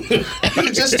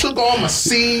 You just took all my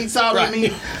seeds out of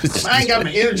me. I ain't got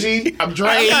my energy. I'm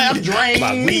drained. I'm drained.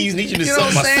 My knees need you to know suck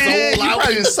what my I'm saying? soul You out.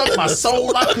 probably just suck my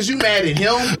soul out because you mad at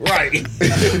him. Right.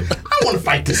 I want to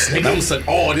fight this I'm nigga. gonna suck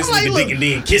all this I'm like, nigga dick look. and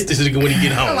then kiss this nigga when he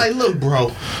get home. I'm like, look,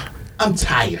 bro. I'm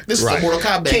tired. This is a Mortal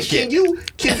Kombat shit.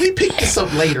 Can we pick this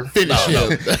up later? Finish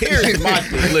him. Here's my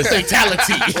thing. Listen.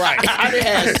 Fatality. Right. I done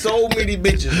had so many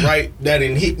bitches, right, that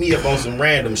done hit me up on some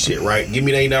random shit, right? Give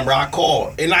me their number, I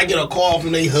call. And I get a call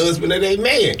from their husband or their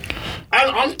man.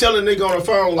 I'm telling nigga on the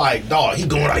phone, like, dog, he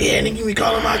going like, yeah, nigga, you be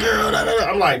calling my girl. Da, da, da.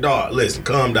 I'm like, dog, listen,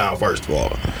 calm down first of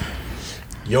all.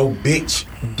 Yo, bitch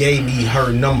gave me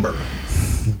her number.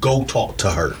 Go talk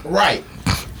to her. Right.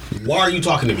 Why are you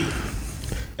talking to me?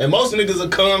 And most niggas will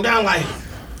calm down like,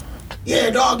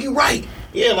 yeah, dog, you right.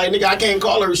 Yeah, like, nigga, I can't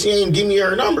call her. She ain't give me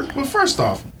her number. Well, first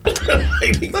off,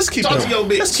 let's keep Talk to your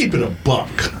bitch. Let's keep it a buck.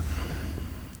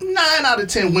 9 out of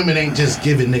 10 women ain't just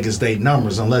giving niggas they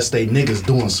numbers unless they niggas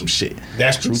doing some shit.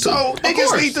 That's true, So too.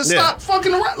 niggas need to stop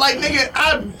fucking around. Like, nigga,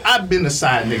 I've been a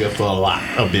side nigga for a lot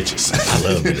of bitches. I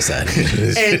love being a side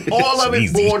nigga. And all of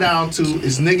it boiled down to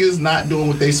is niggas not doing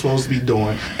what they supposed to be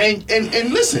doing. And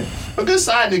listen, a good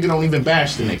side nigga don't even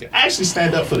bash the nigga. I actually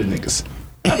stand up for the niggas.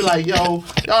 I be like, yo,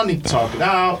 y'all need to talk it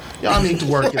out. Y'all need to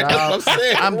work it out.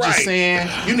 I'm just saying,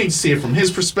 you need to see it from his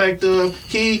perspective.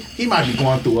 He might be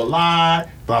going through a lot,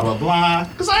 blah, blah, blah.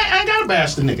 Because I ain't got to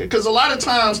bash the nigga. Because a lot of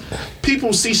times,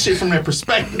 people see shit from their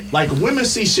perspective. Like, women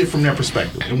see shit from their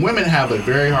perspective. And women have a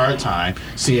very hard time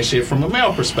seeing shit from a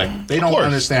male perspective. They don't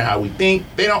understand how we think.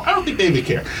 I don't think they even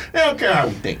care. They don't care how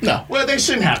we think. No. Well, they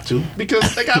shouldn't have to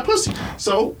because they got pussy.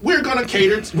 So we're going to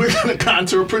cater, we're going to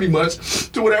contour pretty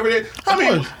much to whatever they... I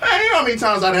mean, you know how many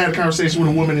times I've had a conversation with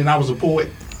a woman and I was a poet?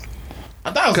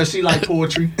 I thought it was Because she liked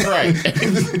poetry. right.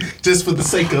 Just for the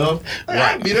sake of.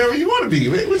 Right. Be whatever you want to be.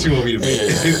 What you want me to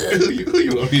be? Who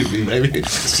you want me to be, baby?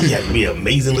 She had to be an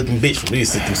amazing looking bitch for me to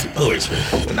sit through some poetry.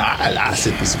 Nah, I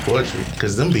sit through some poetry.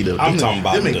 Because them be the... I'm talking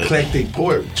about them the- eclectic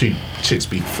poetry chicks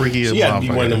be freaky as She had to be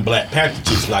one of motherfucker. them Black Panther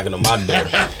chicks knocking on my door.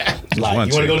 Like, one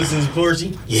you want to go chick. listen to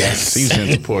poetry? Yes. She was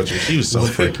into poetry. She was so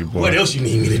freaky, boy. What else you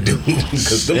need me to do?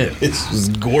 Because them Shit. bitches was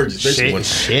gorgeous. Especially Shit, when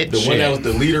shit, the one shit. that was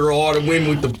the leader of all the women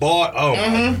with the bald. Oh,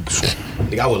 my.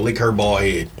 Think I would lick her bald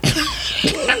head.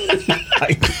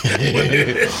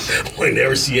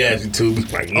 Whenever she asked me to, be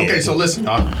like, yeah. Okay, so listen,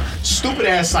 y'all. Stupid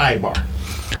ass sidebar.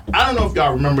 I don't know if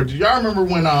y'all remember. Do y'all remember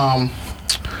when Sanaa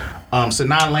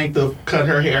Lathan cut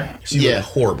her hair? She looked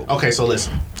horrible. Okay, so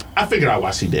listen. I figured out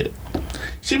why she did it.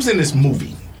 She was in this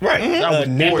movie. Right. I was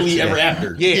Happily watching Ever it.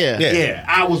 After. Yeah.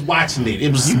 I was watching it.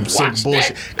 It was some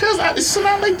bullshit. Because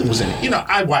Sanaa Lathan was in it. You know,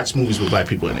 I watch movies with black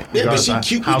people in it. Yeah, but Regardless she of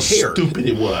cute how with hair. stupid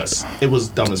it was. It was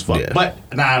dumb as fuck. Yeah. But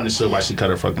now I understood why she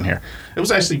cut her fucking hair. It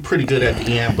was actually pretty good at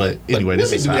the end, but anyway,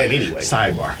 this is do that anyway.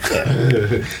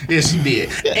 Sidebar. Yeah, she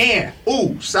did. And,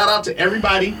 shout out to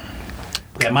everybody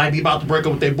that might be about to break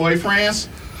up with their boyfriends.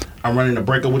 I'm running a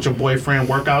break up with your boyfriend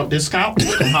workout discount.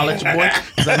 Come holler at your boy.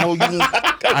 Because I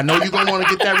know you're going to want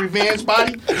to get that revenge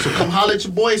body. So come holler at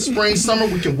your boy. Spring, summer,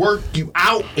 we can work you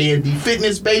out. A&D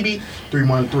Fitness, baby.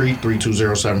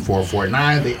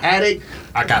 313-320-7449. The Addict.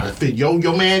 I got to fit. Your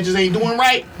man just ain't doing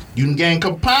right. You done gain a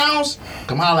couple pounds.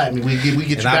 Come holler at me. We get you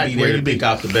And back I'll be there to pick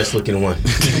out the best looking one.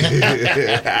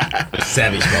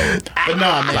 Savage mode. But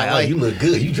no, man, Like, oh, you look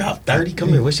good. You dropped 30. Come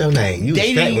here. What's your name? You was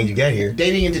fat when you got here.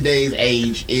 Dating in today's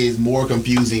age is more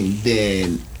confusing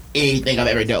than anything I've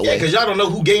ever dealt Yeah, with. because y'all don't know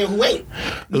who gay and who ain't.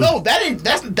 No,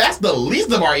 that's the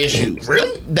least of our issues.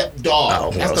 Really? That's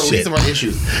Oh, the well, least of our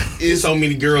issues. It's so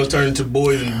many girls turn into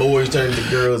boys and boys turn into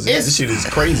girls. This shit is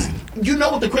crazy. You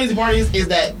know what the crazy part is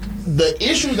that the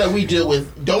issues that we deal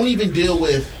with don't even deal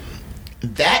with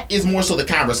that. Is more so the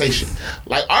conversation.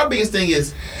 Like, our biggest thing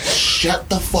is shut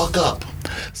the fuck up.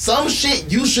 Some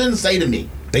shit you shouldn't say to me.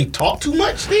 They talk too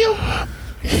much still?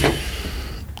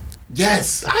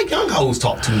 Yes. Our young hoes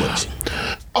talk too much.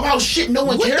 About shit no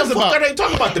one What cares the fuck about. are they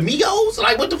talking about? The Migos?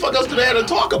 Like, what the fuck else do they have to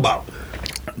talk about?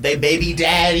 They baby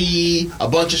daddy, a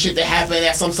bunch of shit that happened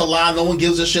at some salon no one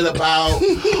gives a shit about.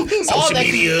 Social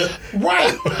media.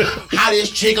 Right. How this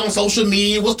chick on social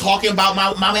media was talking about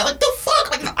my man. Like, the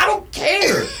fuck? Like, I don't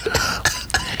care.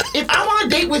 If I'm on a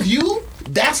date with you,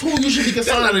 that's who you should be That's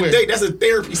concerned not a with. date. That's a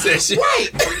therapy session. Right.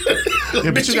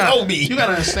 Yeah, Bitch, you owe me. You got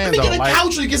to understand, Let me though. get a like,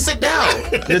 couch where you can sit down.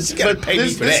 You gotta pay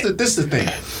me for that. This is the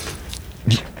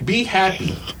thing. Be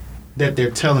happy that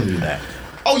they're telling you that.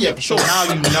 Oh, yeah, for So sure.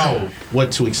 now you know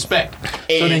what to expect. So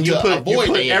And then you to put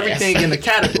avoid their everything ass. in the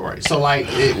category. So like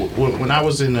when I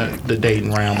was in the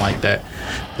dating realm like that,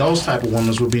 those type of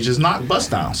women would be just not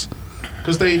bust downs.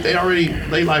 Because they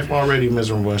life already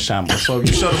miserable and shambles. So if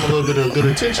you show them a little bit of good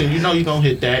attention, you know you're going to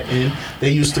hit that. And they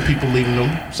used to people leaving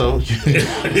them. So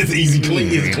It's easy, clean.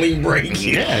 It's a clean break.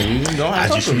 yeah, you don't have I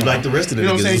to just treat like the rest of the You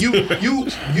know what I'm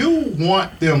niggas. saying? You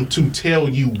want them to tell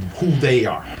you who they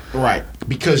are. Right.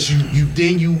 Because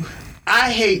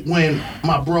I hate when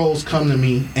my bros come to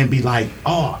me and be like,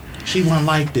 oh, she wasn't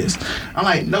like this. I'm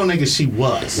like, no, nigga, she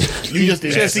was. You just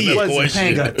didn't see it. wasn't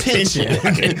paying attention.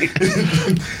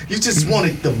 You just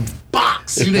wanted the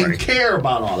box. You didn't care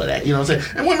about all of that. You know what I'm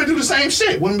saying? And women do the same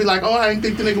shit. Women be like, oh, I didn't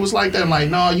think the nigga was like that. I'm like,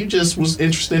 no, you just was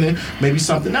interested in maybe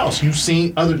something else. You've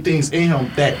seen other things in him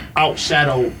that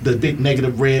outshadow the big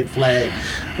negative red flag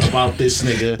about this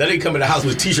nigga. That nigga come in the house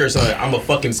with t-shirts on. I'm a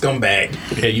fucking scumbag.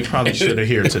 Yeah, you probably should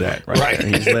adhere to that. Right. Right.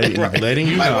 And he's letting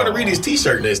you I know. want to read his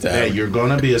t-shirt this time. Hey, you're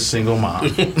gonna be a single mom.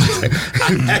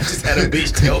 I just had a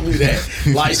bitch tell me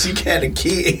that. Like, she had a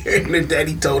kid, and her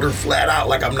daddy told her flat out,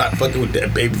 like, I'm not fucking with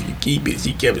that baby if you keep it.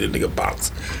 She kept it in the nigga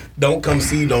box. Don't come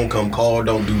see, don't come call,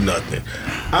 don't do nothing.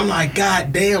 I'm like,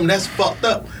 God damn, that's fucked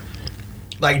up.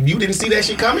 Like, you didn't see that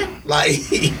shit coming? Like,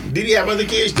 did he have other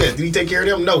kids? Yes. Did he take care of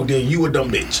them? No. Then you a dumb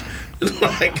bitch.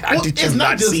 Like, Well, did you it's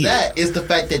not just see that. It's the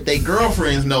fact that they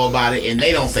girlfriends know about it and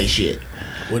they don't say shit. it?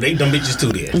 Well, they dumb bitches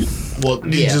too then. Well,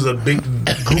 These yeah. just a big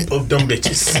group of dumb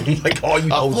bitches. Like, all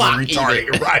you hoes flock, are retarded,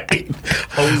 even. right?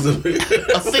 Hoes of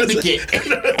A syndicate.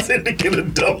 A syndicate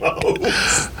of dumb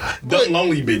hoes. Dumb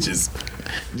lonely bitches.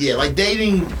 Yeah, like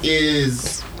dating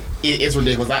is it's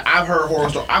ridiculous. I've heard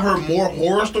I've heard more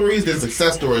horror stories than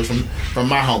success stories from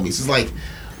my homies. It's like,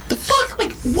 the fuck?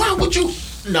 Like, why would you?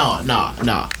 No.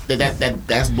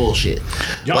 That's bullshit.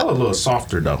 Y'all a little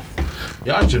softer though.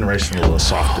 Y'all generation a little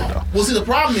softer though. Well, see, the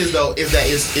problem is though is that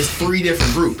it's three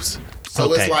different groups.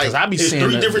 So it's like I be It's seeing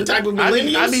three different type of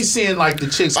millennials? I be seeing like the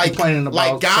chicks complaining about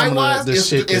like guy some wise, of the it's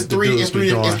shit that the three dudes it's be three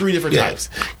doing. it's three different Yeah. types.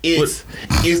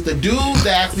 It's the dudes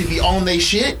that actually be on they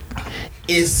shit.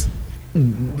 It's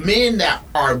men that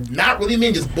are not really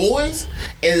men, just boys,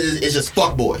 and it's just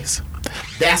fuck boys.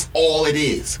 That's all it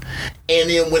is. And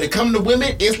then when it comes to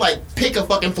women, it's like pick a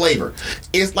fucking flavor.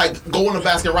 It's like going to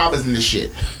Baskin Robbins and this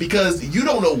shit because you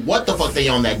don't know what the fuck they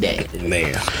on that day.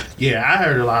 Man. Yeah, I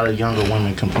heard a lot of younger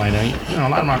women complaining. You know, a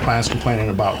lot of my clients complaining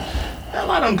about. A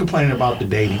lot of them complaining about the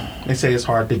dating. They say it's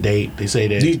hard to date. They say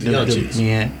that These young chicks.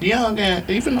 Yeah, the young and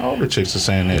even the older chicks are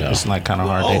saying that it's like kind of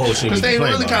hard Oh, to shit, date because they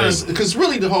complain really about kind that. of because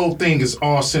really the whole thing is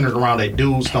all centered around that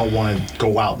dudes don't want to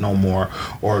go out no more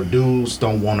or dudes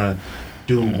don't want to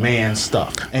do man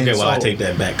stuff. And Okay, well, I so- take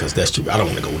that back because that's true. I don't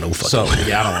want to go with no fucking. So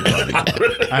yeah, I don't want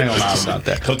to. I ain't gonna lie about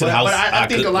that. Come to the house. But I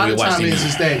think cook, a lot we'll of watch time TV.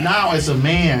 is that now as a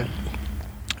man,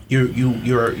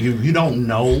 you don't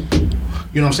know.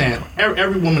 You know what I'm saying?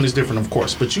 Every woman is different, of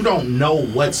course, but you don't know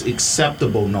what's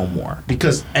acceptable no more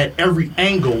because at every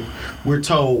angle we're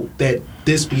told that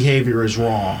this behavior is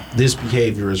wrong, this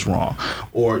behavior is wrong,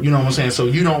 or you know what I'm saying. So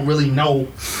you don't really know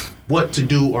what to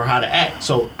do or how to act.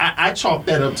 So I chalk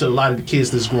that up to a lot of the kids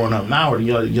that's growing up now, or the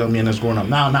young men that's growing up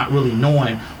now, not really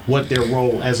knowing what their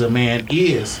role as a man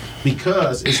is,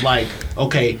 because it's like,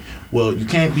 okay, well, you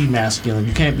can't be masculine,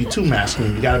 you can't be too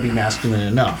masculine, you gotta be masculine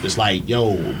enough. It's like,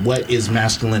 yo, what is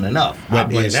masculine enough? I What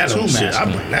blame is that too on shit. I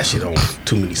masculine? blame that shit on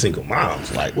too many single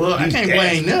moms. Like, Well, I these can't dads-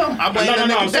 blame them. I blame No,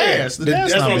 the I'm saying. dads. The The-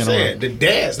 dads that's not what I'm being saying. around. The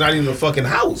dad's not even in the fucking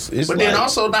house. It's But like, then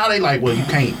also now they like, well, you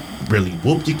can't really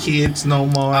whoop your kids no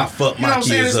more. I fuck you know my what I'm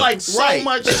saying? kids It's up. like so Right.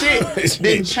 much shit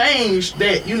been changed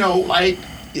that, you know, like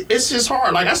it's just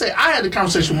hard. Like I said, I had a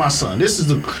conversation with my son. This is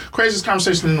the craziest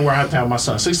conversation in the world I have to have with my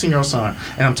son, 16-year-old son.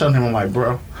 And I'm telling him, I'm like,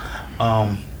 bro,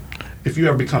 if you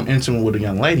ever become intimate with a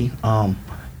young lady,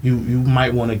 you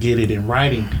might want to get it in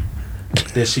writing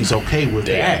that she's okay with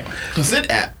that. Consent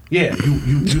app. Yeah,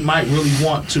 you might really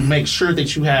want to make sure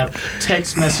that you have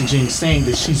text messaging saying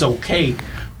that she's okay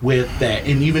with that.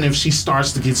 And even if she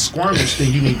starts to get squirmish,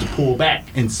 then you need to pull back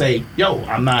and say, yo,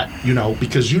 I'm not, you know,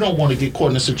 because you don't want to get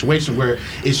caught in a situation where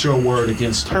it's your word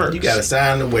against hers. you got to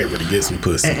sign the waiver to get some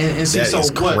pussy. And see, That so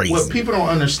is crazy. what people don't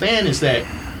understand is that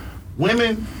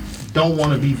women don't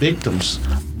want to be victims.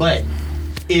 But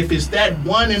if it's that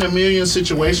 1 in a million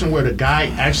situation where the guy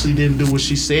actually didn't do what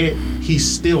she said, he's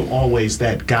still always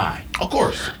that guy. Of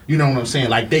course. You know what I'm saying?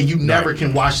 Like you never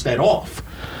can wash that off.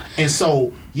 And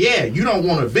so, yeah, you don't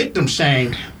want to victim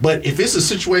shame, but if it's a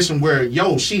situation where,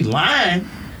 yo, she lying,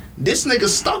 this nigga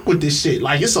stuck with this shit.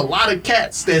 Like, it's a lot of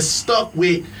cats that's stuck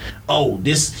with, oh,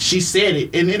 this, she said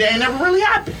it, and it ain't never really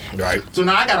happened. Right. So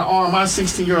now I got to arm my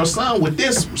 16-year-old son with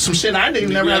this, some shit I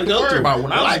didn't never have to worry about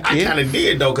when I was a I kid. kind of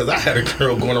did though, because I had a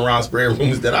girl going around spreading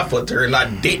rumors that I fucked her and I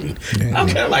didn't. I'm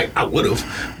kind of like, I would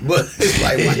have, but it's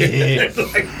like at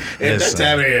that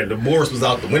time, the divorce was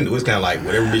out the window. It's kind of like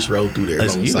whatever bitch rolled through there.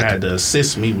 Listen, you Like, had to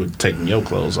assist me with taking your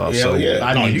clothes off. Yeah, so yeah.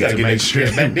 I No, need you gotta to get make that sure.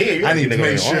 shit back then. You I gotta need get to that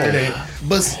make on sure your that.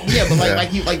 But yeah, but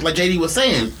like JD was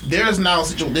saying, there's now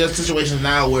there's situations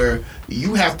now where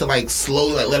you have to like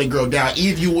slowly like let a girl down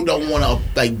if you don't want to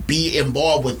like be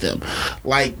involved with them.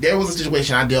 Like there was a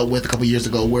situation I dealt with a couple years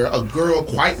ago where a girl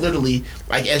quite literally,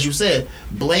 like as you said,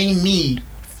 blamed me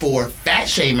for fat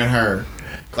shaming her.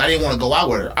 'Cause I didn't want to go out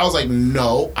with her. I was like,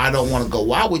 no, I don't want to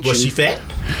go out with you. was she fat?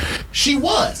 She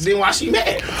was. Then why she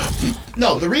mad?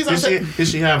 No, the reason I said Did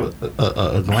she have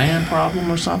a gland problem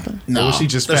or something? No. Or was she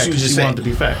just No, fat? she was 'cause just she fat. wanted to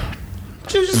be fat.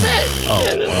 she was just fat.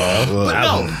 But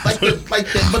no,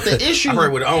 but the issue. I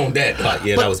heard would own that. Like,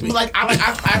 yeah, But, that was me. but, like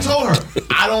I told her,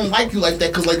 I don't like you like that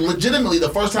because like legitimately the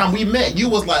first time we met, you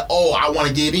was like, oh, I want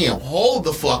to get in. Hold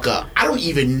the fuck up. I don't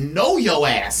even know your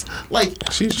ass. Like,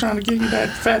 She was trying to give you that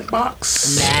fat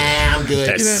box. nah, I'm good.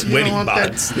 That's- You Sweaty don't want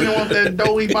box. that. You don't want that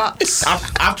doughy box.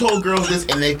 I've told girls this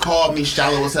and they called me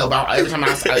shallow as hell. But every time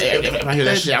if I hear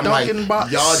that shit, I'm like, Dunkin'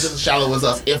 box. y'all just as shallow as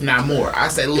us, if not more. I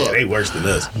say, look, They worse than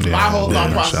us. my whole thought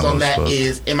they're process shallow on as that fuck.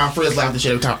 is, and my friends laugh at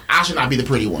shit every time, I should not be the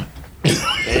pretty one. She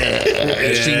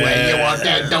went, you want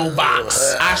that dough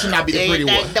box. I should not be the pretty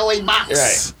one. doughy box.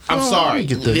 Right. I'm sorry.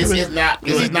 get the- This is not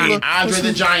Andre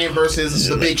the Giant versus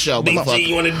the Big Show, BG, you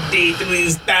motherfucker. want to dig through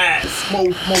his thighs. More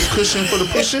cushion for the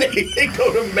pushing. They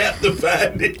go to map to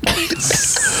find it.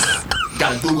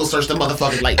 Gotta Google search the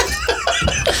motherfucker like,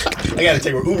 I gotta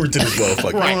take an Uber to this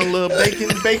motherfucker. Want a little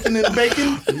bacon and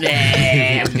bacon. nah,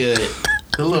 I'm good.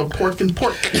 A little pork and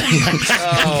pork.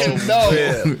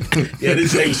 Yeah,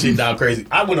 this date shit down crazy.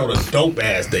 I went on a dope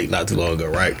ass date not too long ago,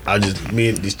 right? Me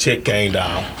and this chick came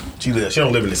down. She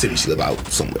don't live in the city. She live out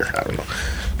somewhere. I don't know,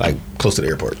 like close to the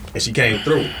airport. And she came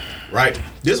through, right?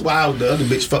 This while the other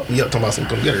bitch fucked me up talking about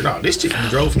something come get her. No, this chick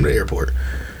drove from the airport,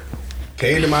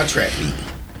 came to my track meet,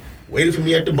 waited for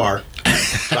me at the bar.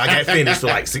 So I got finished for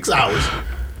like 6 hours.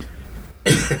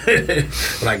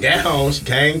 When I got home, she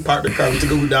came, parked the car, we took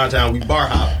her to downtown, we bar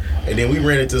hopped, and then we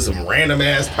ran into some random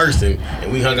ass person,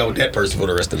 and we hung out with that person for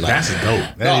the rest of the night. That's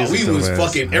dope. No, we was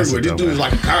fucking everywhere. This dude was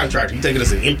like a contractor. He taking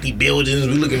us in empty buildings.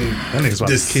 We looking That nigga's about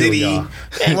the to kill city. y'all.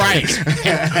 Right.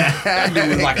 That dude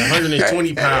was like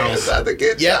 120 pounds.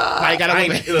 Yeah, I got I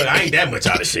ain't that much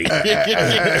out of shape.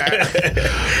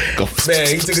 Man,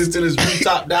 he took us to this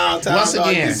rooftop downtown. Once dog.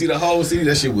 You again, can see the whole city.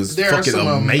 That shit was There are fucking some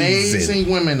amazing.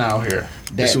 amazing women out here.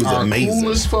 that She was are amazing.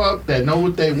 cool as fuck, that know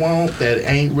what they want, that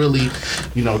ain't really,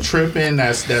 tripping.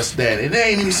 That's that. And they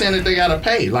ain't even saying that they gotta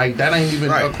pay. Like that ain't even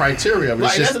Right. a criteria. It's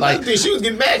Like, just that's like another thing. She was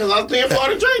getting mad because I was paying for all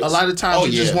the drinks. a lot of times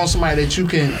you just want somebody that you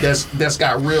can that's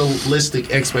got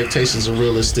realistic expectations and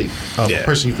realistic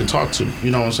person you can talk to.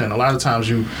 You know what I'm saying? A lot of times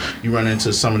you run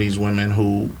into some of these women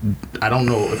who I don't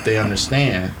know if they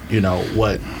understand,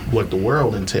 what the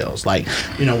world entails. Like,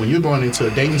 when you're going into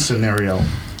a dating scenario,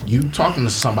 you talking to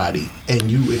somebody and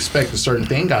you expect a certain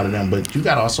thing out of them, but you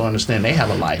gotta also understand they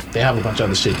have a life. They have a bunch of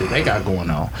other shit that they got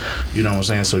going on. You know what I'm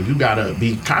saying? So you gotta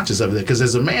be conscious of it. Because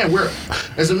as a man,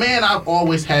 I've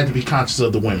always had to be conscious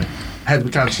of the women. Had to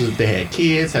be conscious if they had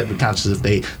kids, had to be conscious if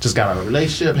they just got out of a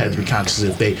relationship, had to be conscious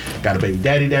if they got a baby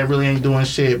daddy that really ain't doing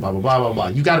shit, blah, blah, blah, blah, blah.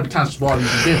 You got to be conscious of all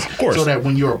these events. Of course. So that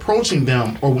when you're approaching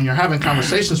them or when you're having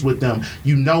conversations with them,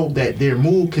 you know that their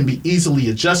mood can be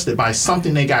easily adjusted by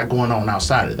something they got going on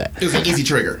outside of that. It's an easy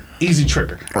trigger. Easy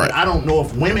trigger. Right. But I don't know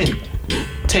if women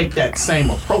take that same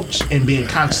approach in being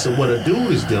conscious of what a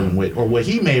dude is dealing with or what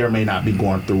he may or may not be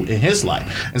going through in his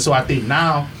life. And so I think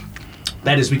now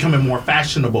that is becoming more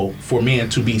fashionable for men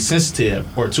to be sensitive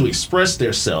or to express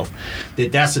their self,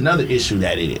 that's another issue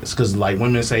that it is. Because like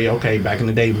women say, okay, back in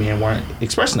the day, men weren't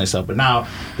expressing themselves, but now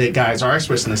that guys are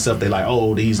expressing themselves, they're like,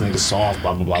 oh, these niggas soft,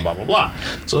 blah, blah, blah, blah, blah, blah.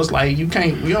 So it's like you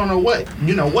don't know what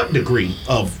degree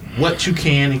of what you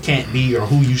can and can't be or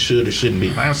who you should or shouldn't be.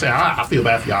 Like I'm saying, I feel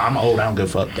bad for y'all. I'm old, I don't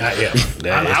give a fuck.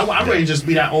 I'm ready to just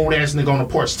be that old ass nigga on the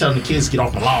porch telling the kids to get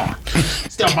off my lawn.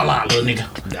 Stay off my lawn, little nigga.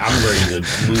 I'm ready to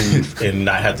move and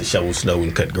not have to shovel snow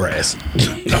and cut grass. To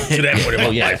that point in my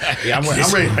life. Yeah, I'm ready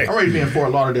to be in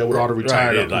Fort Lauderdale with all the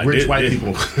retired rich white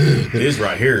people. This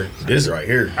right here. All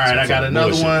right, I got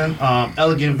another one.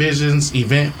 Elegant Visions,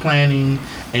 event planning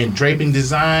and draping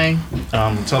design.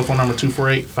 Telephone number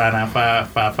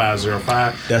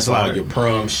 248-595-5505. That's all your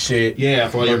prom shit. Yeah,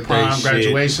 for all your prom,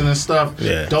 graduation and stuff.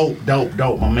 Yeah. Dope.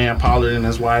 My man Pollard and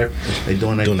his wife, they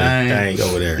doing their thing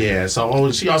over there. Yeah,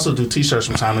 so she also do t-shirts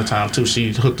from time to time too.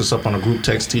 She hooked us up on a group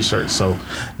text t-shirt. So,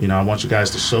 I want you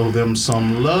guys to show them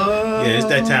some love. Yeah, it's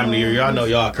that time of the year. Y'all know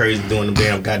y'all crazy doing the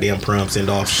damn goddamn prom send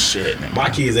off. Shit, man. My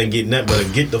kids ain't getting nothing but a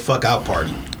get the fuck out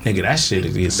party. Nigga, that shit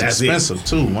is expensive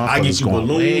too. I get you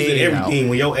balloons and everything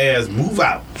when your ass move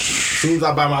out. As soon as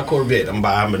I buy my Corvette, I'm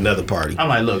buying another party. I'm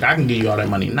like, look, I can give you all that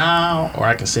money now, or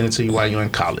I can send it to you while you're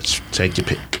in college. Take your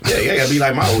pick. Yeah, you gotta be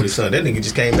like my oldest son. That nigga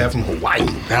just came back from Hawaii.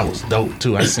 That was dope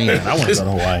too. I seen it. I want to go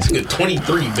to Hawaii. Nigga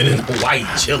 23, been in Hawaii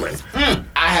chilling. I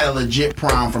had a legit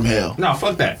prom from hell. No,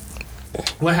 fuck that.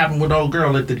 What happened with old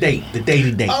girl at the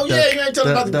dating date? Oh yeah, you ain't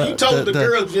telling about you told the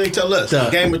girls, you ain't tell us.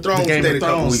 Game of Thrones did a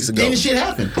couple weeks ago. Didn't shit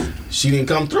happen? She didn't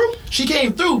come through? She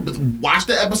came through, but watched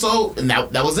the episode, and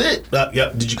that was it.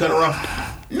 Yep. Did you cut her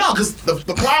off? No, because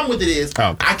the problem with it is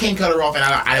I can't cut her off, and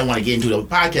I didn't want to get into the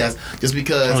podcast just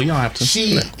because you don't have to.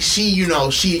 she a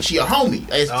homie,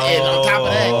 and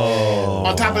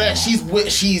on top of that,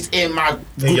 she's in my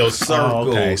group. In your circle.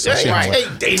 Okay, so she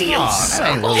ain't dating your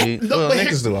circle.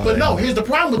 Here's the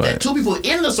problem with that. Two people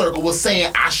in the circle was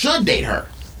saying I should date her.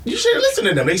 You should listen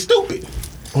to them. They stupid.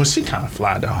 Well, she kind of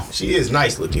fly though. She is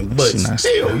nice looking, but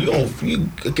still, you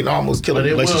can almost kill a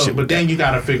relationship. But then you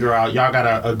got to figure out, y'all got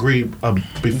to agree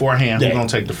beforehand who's gonna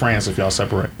take the friends if y'all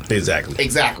separate. Exactly.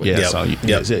 Yeah.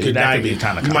 Yep. So that could be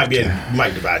kind of. You might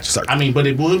divide your circle. I mean, but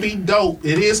it would be dope.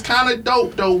 It is kind of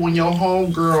dope though when your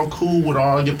homegirl cool with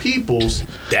all your peoples.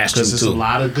 That's true because it's a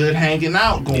lot of good hanging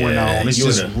out going on. It's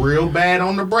just real bad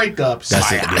on the breakups.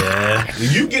 That's it. Yeah.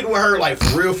 You get with her like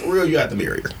for real, you have to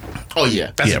marry her. Oh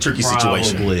yeah, that's a tricky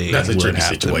situation. That's a tricky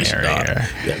situation, dog.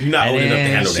 Yeah, you're not old enough to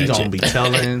handle that shit. She gonna be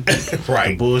telling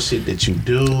the bullshit that you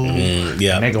do.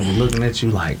 Yeah, and they gonna be looking at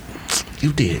you like,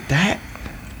 you did that.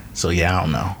 So yeah, I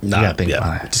don't know. You gotta think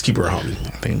about it. Just keep her a homie.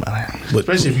 Think about it.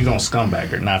 Especially if you're gonna scumbag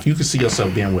her. Now, if you can see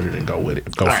yourself being with it, then go with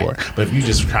it. Go for it. But if you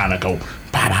just trying to go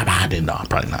then no,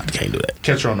 probably not. You can't do that.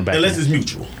 Catch her on the back. Unless it's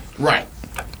mutual. Right.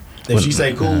 If she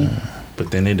say cool. But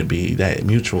then it'll be that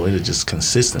mutual. It'll just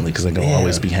consistently because they're gonna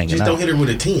always be hanging just out. Just don't hit her with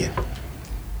a 10.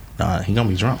 Nah, he gonna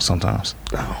be drunk sometimes.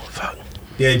 Oh fuck.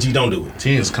 Yeah, G, don't do it.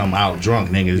 10s come out drunk,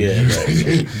 niggas. Yeah.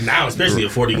 Now, especially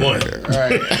at 41.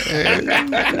 Right.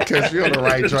 Because you're the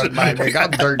right drunk night, nigga.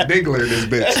 I'm Dirk Diggler in this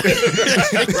bitch.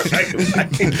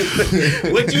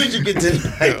 What you get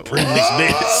tonight? Bring this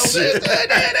bitch.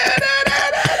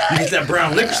 You get that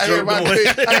brown liquor I stroke had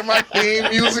going. my theme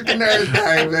music and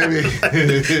everything, baby.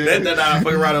 Then I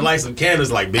fuck around and light some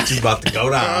candles like, bitch, it's about to go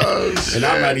down. And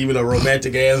I'm not even a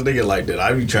romantic ass nigga like that.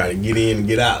 I be trying to get in and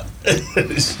get out. For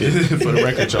the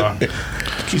record, y'all,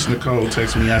 Keisha Nicole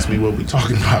texted me, asked me what we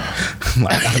talking about.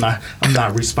 Like, I'm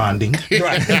not responding.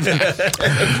 Right.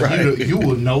 You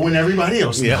will know when everybody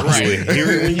else knows. Yeah, right.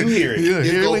 Hear it when you hear it.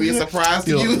 It's gonna be a surprise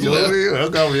to you. It's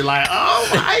gonna be like, oh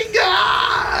my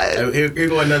god. Here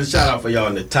go another shout out for y'all,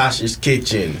 Natasha's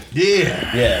Kitchen.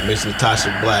 Yeah. Yeah, Miss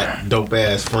Natasha Black, dope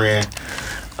ass friend.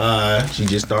 She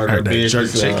just started her Heard that jerk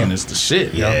business. chicken is the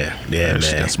shit, yo. Yeah, She man.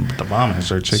 got some the bomb in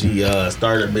jerk chicken. She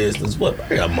started her business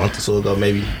probably a month or so ago,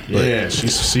 maybe. But Yeah,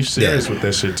 she's serious with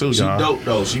that shit too, she y'all. dope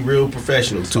though. She real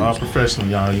professional It's too. all professional,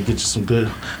 y'all. You get you some good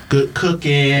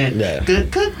cooking. Yeah.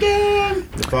 Good cooking.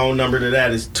 The phone number to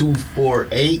that is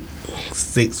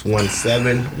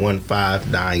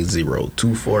 248-617-1590.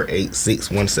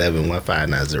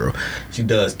 248-617-1590. She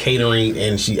does catering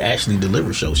and she actually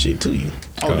delivers show shit to you.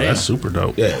 Oh, that's super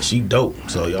dope. Yeah, she dope.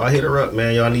 So y'all hit her up,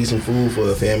 man. Y'all need some food for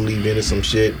a family event or some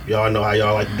shit. Y'all know how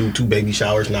y'all like to do 2 baby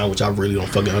showers now, which I really don't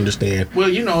fucking understand. Well,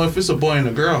 you know, if it's a boy and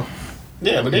a girl.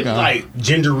 Yeah, but they Okay. like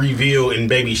gender reveal and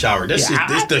baby shower. That's Yeah,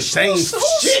 just the same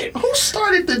shit. Who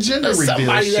started the gender reveal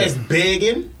Somebody shit? that's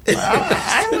begging.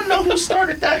 I don't know who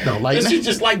started that though. Like, This is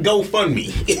just like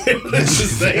GoFundMe. It's the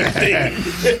same thing.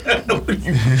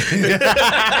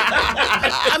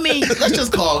 I mean, let's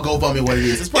just call GoFundMe what it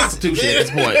is. It's prostitution at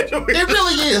this point. It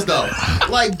really is though.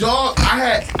 Like, dog,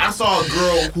 I saw a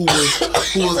girl who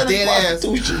was dead ass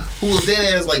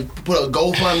like put a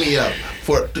GoFundMe up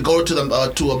to go to a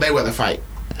Mayweather fight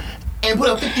and put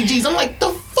up 50 G's. I'm like, the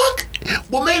fuck?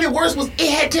 What made it worse was it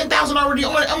had 10,000 already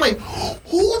on it. I'm like,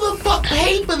 who the fuck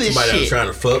paid for this Somebody shit? that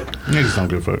was trying to fuck. niggas don't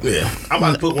give a fuck. Yeah, I'm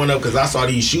about to put one up because I saw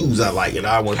these shoes I like and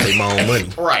I want to pay my own money.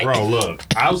 Right. Bro, look,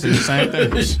 I was doing the same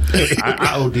thing.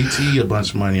 I owe DT a bunch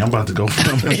of money. I'm about to go for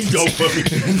them.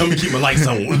 GoFundMe. I'm gonna keep my lights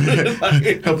on.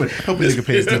 Help a nigga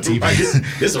pay his DT. Like,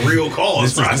 this a real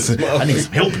cause. I need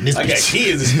some help in this I got bitch.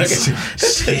 kids.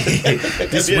 Shit.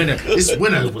 This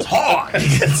winter was hard.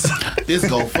 This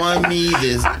GoFundMe,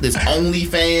 this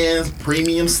OnlyFans,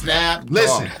 Premium Snap.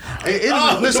 Listen,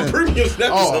 listen. The premium snap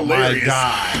is Oh my hilarious.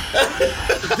 god.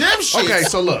 Them shit. Okay,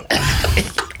 so look.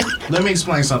 Let me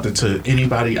explain something to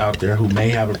anybody out there who may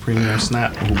have a premium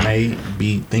snap, who may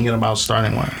be thinking about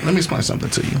starting one. Let me explain something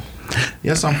to you.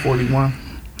 Yes, I'm 41,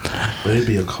 but it'd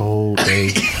be a cold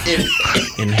day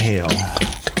in hell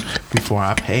before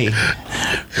I pay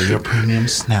for your premium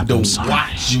snap. I'm sorry.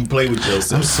 Watch you play with I'm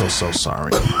yourself. so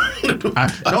sorry.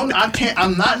 I can't.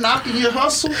 I'm not knocking your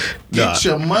hustle. Get Nah.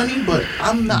 your money, but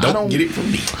I'm not. I Don't don't get it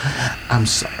from me. I'm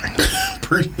sorry.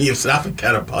 Premium snap. I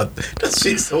forgot about that. That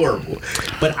shit's horrible.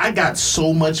 But I got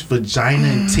so much vagina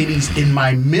and titties in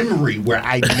my memory where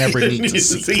I never need to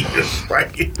see it. Right.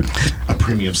 a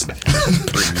premium snap.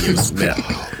 Premium snap.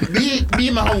 me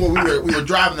and my homeboy, we were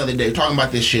driving the other day talking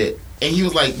about this shit, and he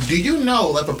was like, "Do you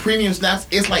know that for Premium Snaps,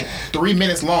 it's like 3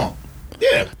 minutes long?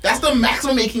 Yeah. That's the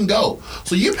maximum it can go.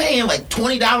 So you're paying like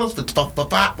 $20 for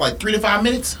 3 to 5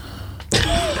 minutes."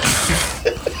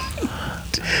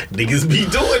 Niggas be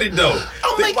doing it though.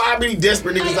 I'm Think like- why many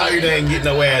desperate niggas out here that ain't getting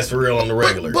no ass for real on the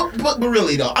regular. But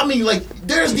really though, I mean, like,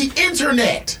 there's the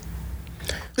internet.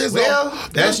 There's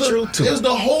That's true, too. There's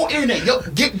the whole internet. Yo,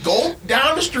 go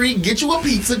down the street, get you a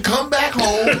pizza, come back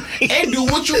home, and do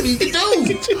what you need to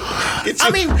do.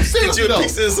 I mean, get seriously you a though.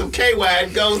 pizza and some KY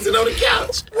and go sit on the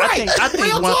couch. Right. I think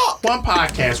Real talk. one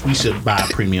podcast we should buy a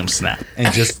premium snap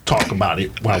and just talk about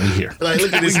it while we here. Like,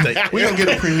 look at this thing. We gonna get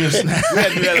a premium snap. We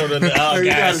gotta do that on the All We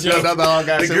gotta Guys do show. another All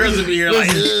Guys The show. girls will be here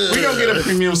like, Listen, we gonna get a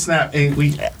premium snap and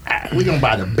we gonna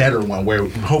buy the better one where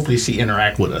hopefully she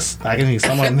interact with us. I can need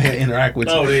someone that interact with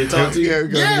you. Oh, they talk to you? Yeah,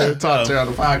 we're gonna talk to her on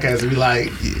the podcast and be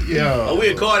like, yo. oh,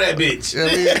 we'll call that bitch. Yeah,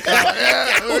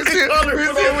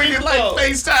 we can like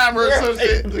FaceTime her or some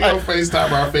shit. We gonna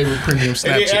FaceTime our favorite premium And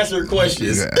Snapchat. then ask her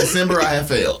questions. December, I have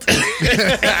failed.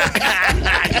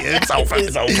 It's over.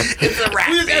 It's over. It's a wrap.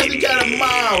 We was actually kind of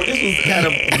mild. This was kind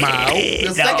of mild.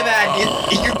 The second I get,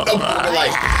 you're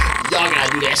like, y'all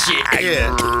gotta do that shit.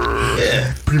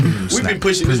 Yeah. Premium We've snap. been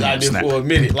pushing this Premium idea snap. for a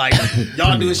minute. Like,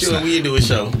 y'all do a show and we do a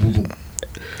show.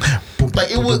 Like,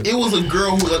 it was a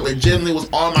girl who like legitimately was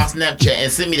on my Snapchat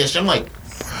and sent me that shit. I'm like,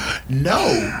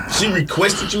 no. She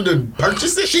requested you to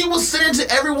purchase it? She was sending to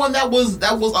everyone that was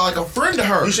like a friend to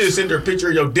her. You should have sent her a picture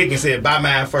of your dick and said, buy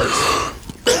mine first.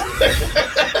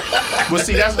 But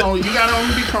see, that's the only, you gotta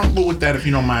only be comfortable with that if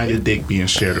you don't mind your dick being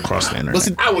shared across the internet. But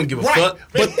see, I wouldn't give a right. fuck.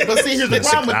 But see, here's the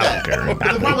problem with I that. don't care. The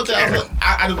problem with that,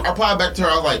 I replied back to her.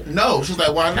 I was like, no. She was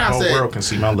like, why the not? I whole said, world can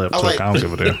see my left I was hook. I don't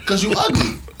give a damn. because you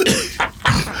ugly.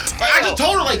 I just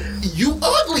told her, like, you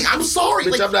ugly. I'm sorry.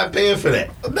 Bitch, Like, I'm not paying for that.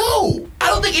 no, I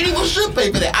don't think anyone should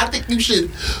pay for that. I think you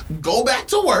should go back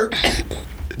to work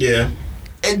Yeah.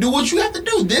 and do what you have to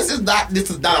do. This is not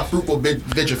a fruitful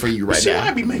venture for you right See, now.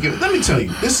 I be making. Let me tell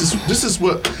you, this is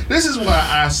why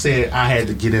I said I had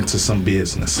to get into some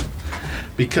business,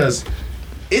 because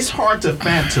it's hard to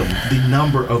fathom the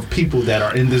number of people that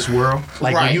are in this world.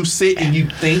 Like Right. when you sit and you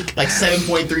think, Like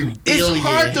 7.3 billion. it's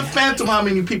hard to fathom how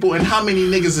many people and how many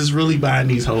niggas is really buying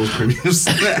these hoes premium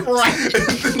snacks. Right.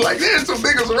 Like there's some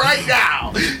niggas right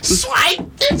now. Swipe.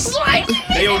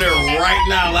 They on there right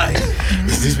now like,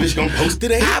 is this bitch gonna post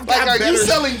today? I've Like, got are you better-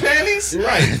 selling panties?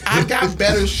 Right. I've got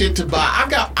better shit to buy.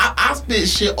 I spend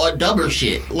shit on dumber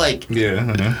shit. Like,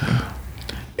 Yeah.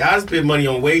 I spent money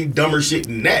on way dumber shit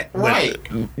than that. but Right.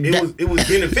 It was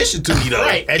beneficial to me though.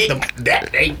 Right. At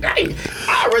that day,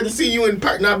 I'd rather see you in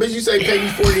park. Now, bitch, you say pay me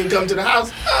 40 and come to the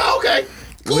house. Oh, okay.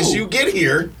 Cool. Once you get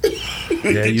here, Yeah,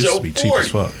 get it used your to be cheap as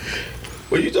 40. fuck.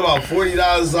 Well, you talking about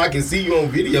 $40 so I can see you on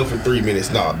video for 3 minutes?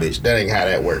 Nah, bitch, that ain't how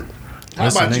that work. How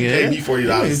Listen, about you nigga, pay me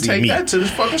 $40 to see take me? that to the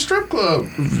fucking strip club.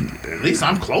 At least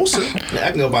I'm closer. I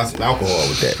can go buy some alcohol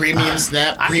with that. premium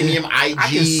Snap, premium IG. I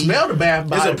can smell the bad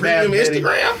There's a premium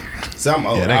Instagram. Some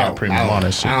Yeah, they got premium all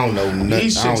that shit. I don't know nothing.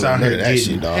 These I don't chicks know out none here of that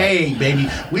getting shit, dog. paid, baby.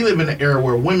 We live in an era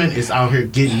where women is out here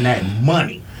getting that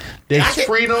money. There's I can-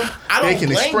 freedom. I don't They can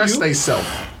blame express you. themselves.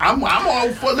 I'm all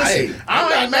for listen. Hey,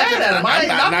 I ain't mad at them. I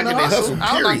ain't I'm not knocking the knocking the hustle. hustle,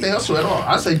 I don't knock the period. hustle at all.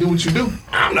 I say do what you do.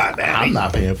 I'm not that. I'm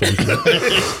not paying for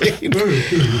it. You better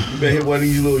hit one of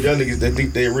these little young niggas that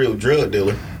think they a real drug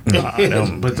dealer. Nah, I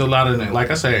don't. But a lot of them, like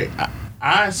I say,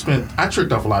 I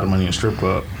tricked off a lot of money in strip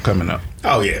club coming up.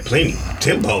 Oh yeah, plenty.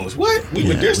 Timbos. What? We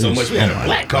went there so much. We had a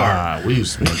black car. We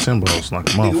used to spend Timbos like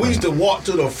a Nigga, we used motherfucker. to walk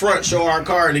to the front, show our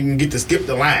car, and then get to skip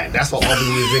the line. That's what all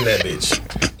we was in that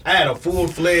bitch. I had a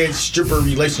full-fledged stripper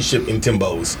relationship in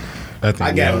Timbos.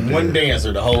 I got one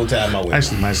dancer the whole time I went.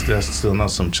 Actually, I still know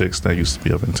some chicks that used to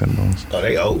be up in Timbos. Oh,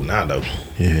 they old now though.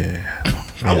 Yeah.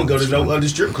 I wouldn't go to no other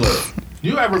strip club.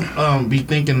 You ever be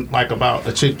thinking like about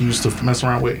a chick you used to mess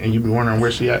around with and you be wondering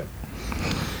where she at?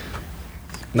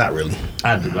 Not really.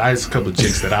 I do. I had a couple of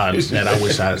chicks that I wish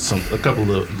I had a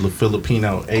couple of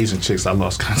Filipino Asian chicks I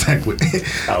lost contact with.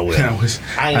 Oh, well.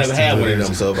 I ain't never still had do one of that.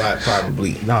 them, so I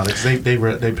probably. No,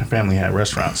 they family had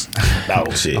restaurants.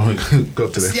 Oh shit. Go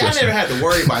to their See, I never had to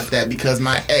worry about that because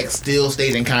my ex still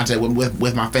stayed in contact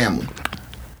with my family.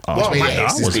 Oh, my my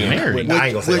ex I is was being- married. I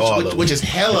ain't gonna say all of them. Which is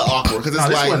hella awkward because No, it's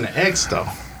this like wasn't an ex though.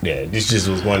 Yeah, this just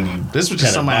was one. This was just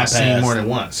kinda somebody I seen bypass. more than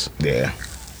once. Yeah.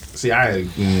 See,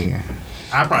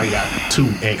 I probably got 2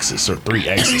 exes or 3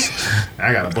 exes.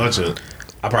 I got a bunch of.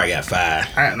 I probably got 5.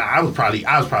 I was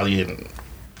probably in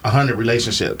 100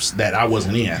 relationships that I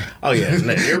wasn't in. Oh yeah,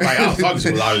 everybody I was talking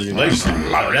to was always in relationships.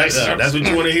 That's what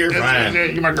you want to hear, fine.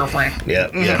 You're my girlfriend. Yeah,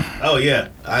 yeah. Oh yeah,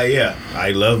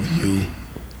 I love you.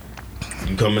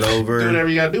 You coming over? Do whatever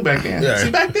you gotta do back then. Yeah. See,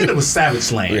 back then it was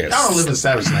savage land. Yes. Y'all don't live in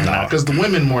savage land now because the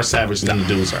women more savage than the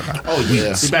dudes are now. oh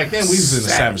yeah. See, back then we was in the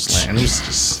savage land. It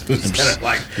was just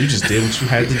Like, you just did what you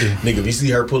had to do. nigga, if you see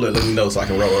her pull it, let me know so I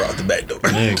can roll her out the back door.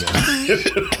 There you go.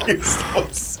 It's so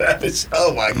savage.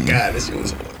 Oh my god, this shit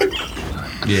was.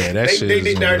 Yeah, that shit. They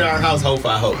named our house Hope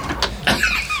I Hope.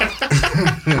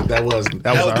 that was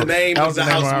the name of the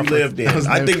house we lived in.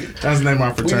 I think that was the name of our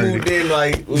we fraternity. moved in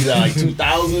like was that like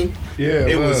 2000. Yeah,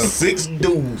 It was well. 6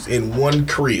 dudes in one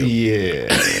crib. Yeah,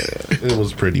 it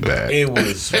was pretty bad. It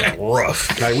was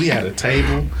rough. Like we had a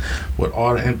table with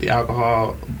all the empty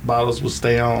alcohol bottles would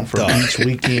stay on for Dog. each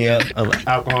weekend of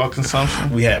alcohol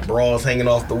consumption. We had bras hanging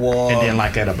off the wall. And then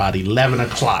like at about 11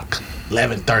 o'clock,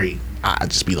 11:30,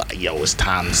 I'd just be like, yo, it's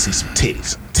time to see some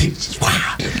titties. Titties,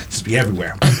 wow, just be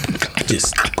everywhere.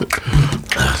 just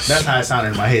That's how it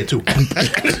sounded in my head too.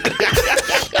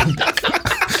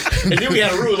 and then we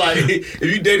had a rule like if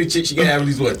you date a chick, she can have at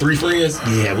least what 3 friends.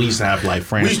 Yeah, we used to have like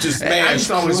friends. We used to smash I used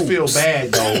to always feel groups.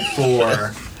 bad though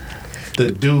for the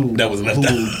dude That was left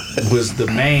who was the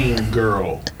main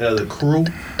girl of the crew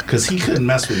because he couldn't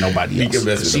mess with nobody He else. couldn't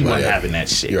mess with She nobody wasn't else. having that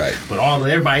shit. You're right. But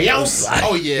everybody else,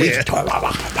 Oh yeah.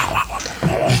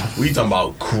 We talking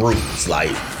about crews like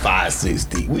 5, 6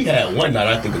 deep. We had one night.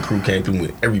 I think a crew came through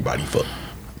with everybody fucked.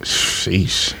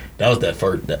 sheesh. That was that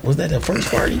first. Was that the first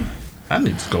party? I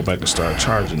need to go back and start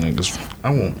charging niggas. I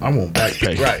won't back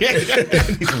pay. Right.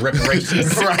 These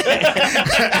reparations. Right.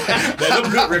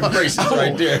 Them good reparations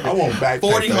right there. I won't back pay.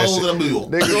 40 for that holes shit. in a mule.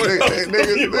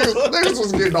 Niggas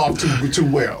was getting off too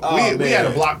well. Oh, we had a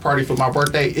man. block party for my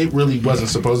birthday. It really wasn't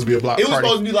supposed to be a block It was party.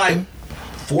 supposed to be like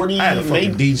 40. I had a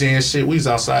fucking maybe. DJ and shit. We was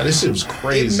outside. This shit was It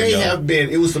crazy. may yo. have been.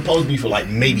 It was supposed to be for like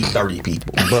maybe 30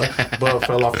 people. Bud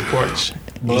fell off the porch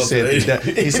He said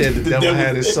the devil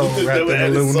had his soul wrapped in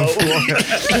aluminum foil.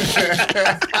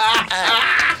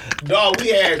 Dog, we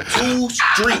had 2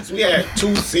 streets. We had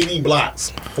 2 city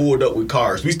blocks filled up with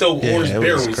cars. We stole orange it was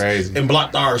barrels crazy. and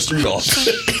blocked our street off.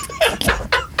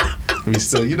 We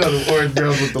still, you know, the orange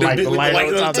girls with the light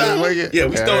on top of the wicket? Yeah,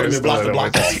 we stole them and blocked the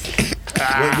block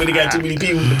off. When they got too many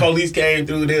people, the police came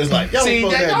through. They was like, "Yo, see,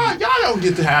 y'all don't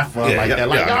get to have fun like that.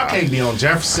 Like y'all can't be on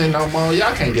Jefferson no more.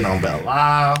 Y'all can't get on Belle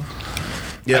Isle.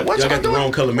 Yeah, What y'all got the doing?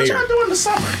 wrong color What mayor. y'all doing in the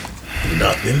summer?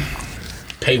 Nothing.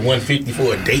 Pay $150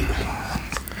 for a date.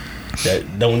 That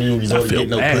don't even resort to get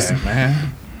no pussy.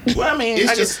 man. Well, I mean,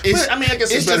 I guess it's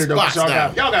better though. 'Cause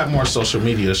y'all got more social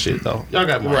media shit though. Y'all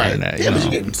got more internet. Yeah, but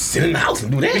you can sit in the house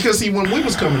and do that. Because see, when we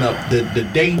was coming up, the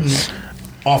dating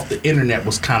off the internet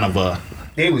was kind of a.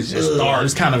 It was just stars.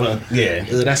 It's kind of a. Yeah.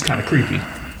 That's kind of creepy.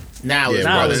 Now it's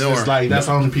Now brother it's just like that's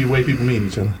the only way people meet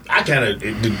each other. I kind of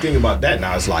the thing about that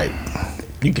now is like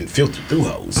you can filter through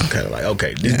hoes. Kind of like,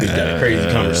 okay, this bitch got a crazy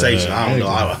conversation. I don't know.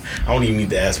 I don't even need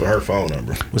to ask for her phone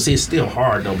number. Well, see, it's still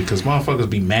hard though because motherfuckers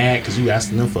be mad because you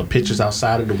asking them for pictures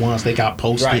outside of the ones they got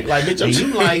posted. Right, like, bitch, and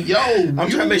you like, yo, I'm trying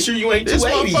to make sure you ain't this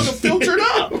 280. motherfucker filtered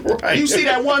up. Right. You see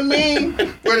that one meme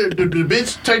where the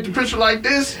bitch take the picture like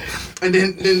this, and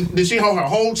then she hold her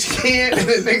whole chin, and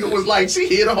the nigga was like, she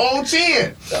hit a whole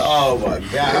chin. Oh my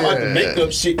god! How about the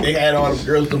makeup shit? They had all the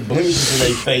girls with blemishes in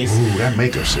their face. Ooh, that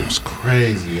makeup shit was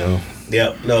crazy, yo.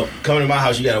 Yep. No, coming to my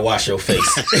house, you gotta wash your face.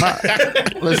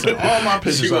 Listen, all my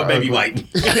pictures She are want baby ugly. white.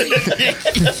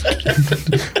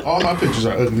 All my pictures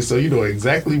are ugly, so you know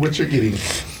exactly what you're getting.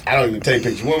 I don't even take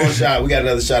pictures. One more shot. We got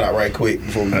another shout out right quick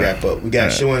before we wrap up. We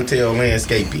got Show and Tell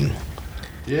Landscaping.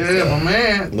 Yeah, my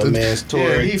man. My man's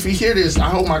Tory. Yeah, if you hear this, I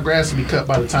hope my grass will be cut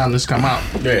by the time this come out.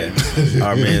 Yeah.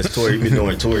 Our man's Tory. We've been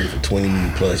doing Tory for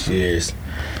 20 plus years.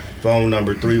 Phone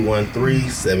number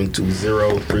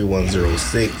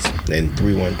 313-720-3106 and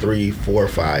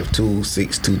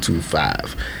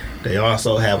 313-452-6225. They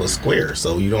also have a square,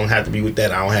 so you don't have to be with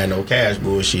that I don't have no cash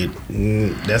bullshit.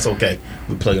 That's okay.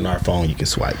 We plug in our phone, you can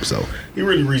swipe. So you're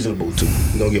really reasonable too.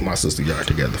 We're gonna get my sister yard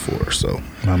together for her. So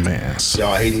My man.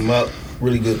 y'all hit him up.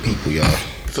 Really good people, y'all.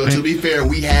 So to be fair,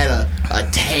 we had a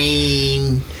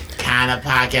tame kind of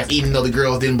podcast, even though the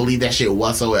girls didn't believe that shit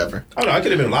whatsoever. Oh no, it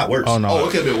could have been a lot worse. Oh, no. Oh,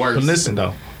 it could have been worse. But listen,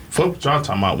 though. Fuck what y'all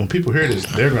talking about. When people hear this,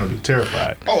 they're going to be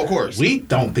terrified. Oh, of course. We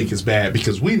don't think it's bad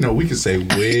because we know we can say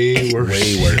way worse.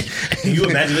 Way worse. Can you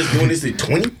imagine us doing this at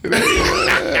 20?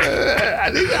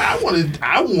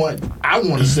 I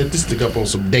want to set this nigga up on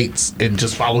some dates and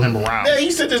just follow him around. Yeah,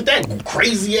 he sent us that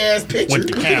crazy ass picture. With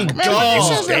the camera. Man, Dog, you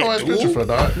sent that dude. picture for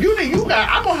that. Do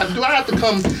I have to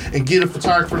come and get a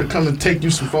photographer to come and take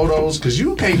you some photos? Because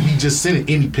you can't be just sending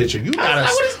any picture. You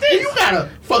gotta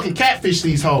fucking catfish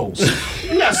these hoes.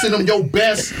 You gotta send them your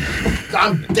best.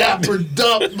 I'm dappered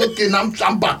up looking. I'm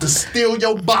about to steal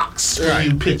your box for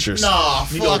you pictures. Nah,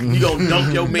 fuck. You gonna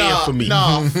dump your man for me.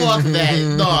 Nah, fuck that.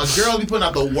 Nah, girls be putting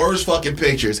out the worst fucking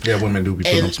pictures. Yeah, women do be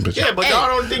putting And- up some pictures. Yeah, but y'all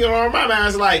don't think on my mind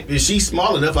is like, is she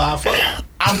small enough? I'll fuck her.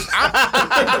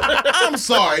 I'm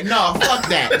sorry. No, fuck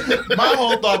that. My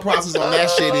whole thought process on that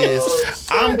shit is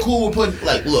I'm cool with putting,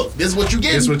 like, look, this is what you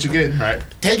get. This is what you get, right?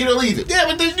 Take it or leave it. Yeah,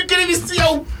 but then you can't even see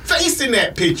your face in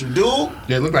that picture, dude.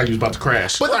 Yeah, it looked like you was about to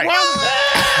crash. But Right.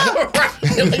 Like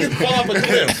it's fall off a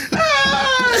cliff.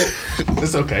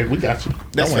 It's okay. We got you.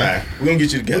 That's Don't worry. fine. We're gonna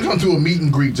get you We're together. gonna do a meet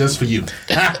and greet just for you.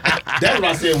 That's what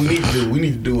I said we need to do. We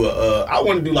need to do I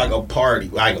want to do like a party.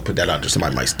 I ain't gonna put that out there.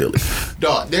 Somebody might steal it.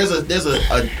 Dog, there's a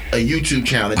YouTube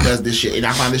channel that does this shit, and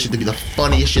I find this shit to be the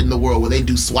funniest shit in the world where they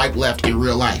do swipe left in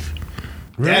real life.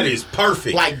 That is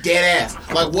perfect. Like dead ass.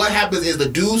 Like what happens is the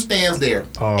dude stands there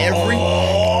Oh. every.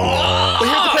 But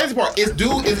here's the crazy part: it's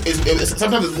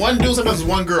sometimes it's one dude, sometimes it's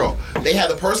one girl. They have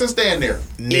the person stand there.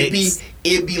 Next.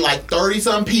 It'd be like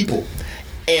 30-some people,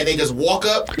 and they just walk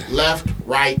up, left,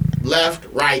 right, left,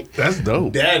 right. That's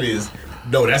dope.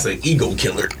 That's an ego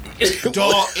killer.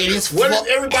 Dog, it is. What if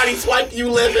everybody swipe you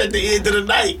left at the end of the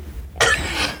night?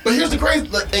 But here's the crazy,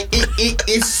 like,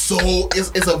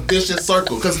 it's a vicious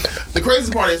circle. Because the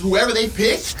crazy part is whoever they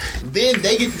pick, then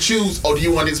they get to choose, oh, do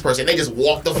you want this person? They just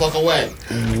walk the fuck away.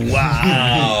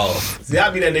 Wow. See, I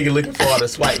be that nigga looking for all the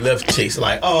swipe left chicks.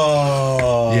 Like,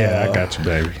 oh. Yeah, I got you,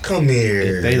 baby. Come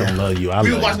here. They don't love you. I We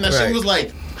love were watching that Right. shit, we was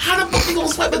like, how the fuck you gonna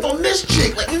swipe left on this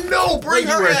chick? Like, no, bring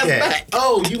Where her you ass work at? back.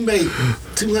 Oh, you made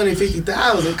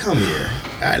 $250,000. Come here.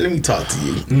 All right, let me talk to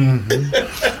you. you.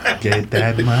 Get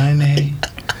that money.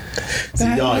 See,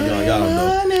 y'all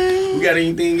don't know. We got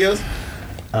anything else?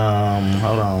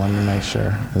 Hold on, let me make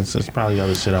sure. It's probably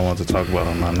other shit I want to talk about.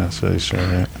 I'm not necessarily sure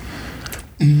yet.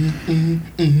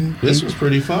 This was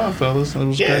pretty fun, fellas. It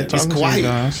was Yeah, great it's talking to quiet. you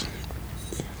guys.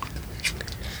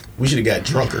 We should have got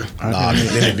drunker. Nah,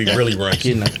 then it'd be really run.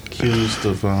 Getting accused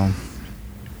of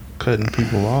cutting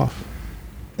people off.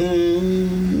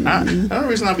 The only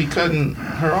reason I be cutting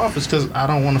her off is because I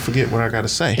don't want to forget what I got to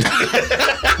say.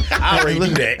 I already do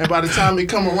that. And by the time we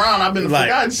come around, I've been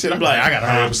forgotten shit. I'm like, I gotta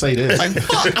hurry up and say this. Like,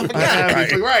 fuck, I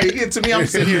forgot. Right. You get to me, I'm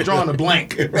sitting here drawing a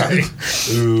blank. Right.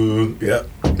 Ooh, yep.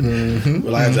 Mm-hmm.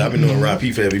 Well, I've been doing Rob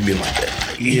P. Fab. He been like that.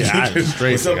 Yeah, I straight.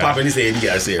 When something pop in his head, you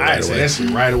gotta say it right away. That shit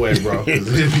right away, bro.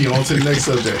 It'll be on to the next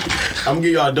subject. I'm gonna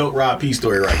give y'all a dope Rob P.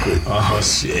 story right quick. Oh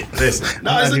shit. Listen,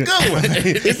 no, it's a good one.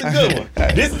 It's a good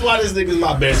one. This is why this nigga's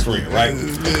my best friend, right?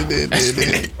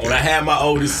 When I had my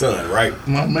oldest son, right?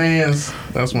 My man's.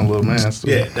 That's my little man's.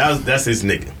 Yeah, that's his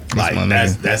nigga. Like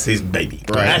that's his baby.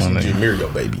 Right. Actually, Jameer your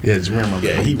baby. Yeah, Jameer my baby.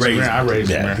 Yeah, he raised. I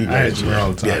raised Jameer. He I had raised Jameer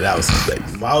all the time. Yeah, that was his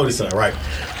baby. My oldest son, right?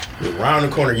 We're around the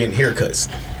corner getting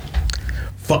haircuts.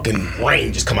 Fucking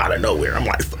rain just come out of nowhere. I'm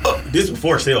like, fuck. This was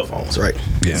before cell phones, right?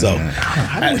 Yeah. So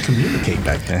how did we communicate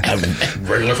back then?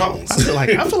 Regular phones. I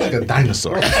feel like a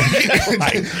dinosaur.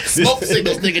 Like smoke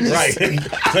signals, nigga. Right.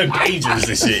 Dangerous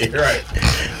and shit. Right.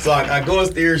 So I go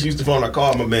upstairs, use the phone. I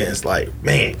call my man. It's like,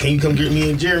 man, can you come get me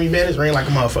and Jeremy, man? It's raining like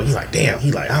a motherfucker. He's like, damn.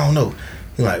 He's like, I don't know.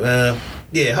 He's like,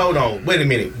 yeah, hold on. Wait a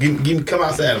minute. Give me come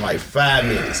outside in like 5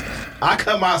 minutes. I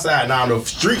come outside now. The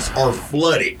streets are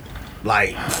flooded.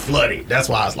 Like, flooded. That's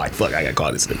why I was like, fuck, I gotta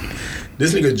call this nigga.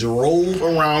 This nigga drove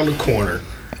around the corner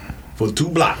for 2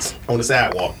 blocks on the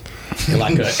sidewalk in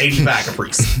like a 85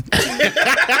 Caprice.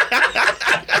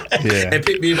 Yeah. And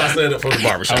picked me and my son up from the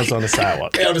barbershop. I was on the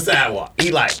sidewalk. Yeah, on the sidewalk.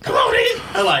 He like, come on,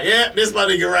 nigga. I'm like, yeah, this my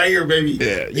nigga right here, baby.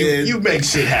 Yeah, you make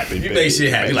shit happen. You make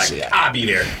shit happen. He like, I'll be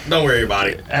there. Don't worry about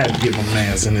it. I had to get my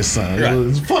mans and his son.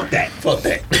 Right. Fuck that. Fuck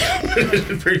that.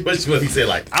 Pretty much what he said.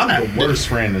 Like, I'm the worst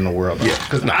friend in the world. Yeah,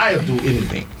 because I'll do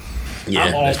anything. Yeah,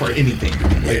 I'm all for anything.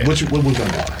 Like, Yeah. what we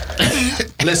gonna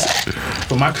do? Listen,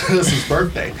 for my cousin's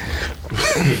birthday,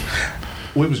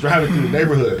 we was driving through the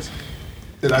neighborhoods.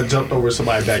 Then I jumped over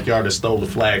somebody's backyard and stole the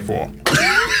flag for him.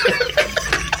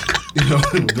 You know,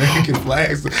 American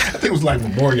flags. I think it was like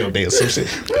Memorial Day or some shit.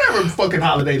 Whatever fucking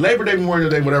holiday, Labor Day,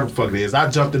 Memorial Day, whatever the fuck it is. I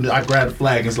jumped in, I grabbed the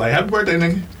flag and it's like, happy birthday,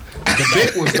 nigga. The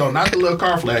big ones though, not the little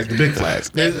car flags, the big flags.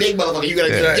 That big motherfucker, you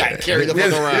gotta carry the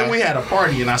fuck around. Then we had a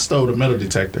party and I stole the metal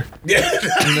detector. yeah.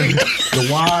 The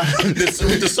wine.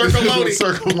 the circle loading. The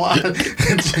circle wine. He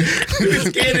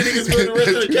scared the niggas for the rest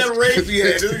of the cattle race he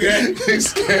had. This guy. They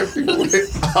scared people with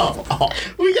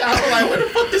We got, I was like, what the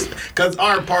fuck this? Because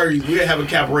our parties, we have a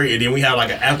cabaret, and then we have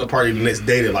like an after party the next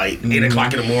day at like 8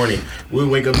 o'clock in the morning. We'll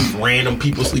wake up, random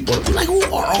people sleep on. We're like, who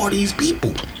are all these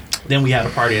people? Then we had a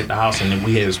party at the house and then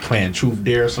we was playing Truth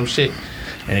Dare or some shit.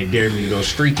 And they dared me to go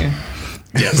streaking.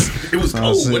 Yes. It was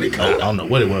cold. What it I cold? don't know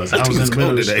what it was. I was in the middle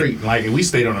of the street. Like, we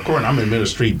stayed on the corner. I'm in the middle of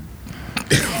the street.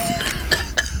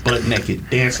 Butt naked,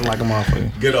 dancing like a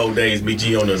motherfucker. Good old days, BG.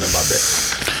 You don't know nothing about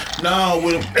that. No,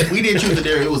 when we did Truth or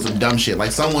Dare, it was some dumb shit.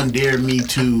 Like, someone dared me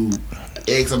to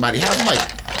egg somebody's house. I'm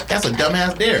like, that's a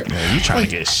dumbass dare. Yeah, you trying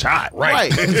to get shot. Right.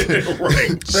 Right.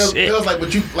 It was like,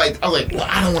 but you, like, I was like, well,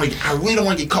 I really don't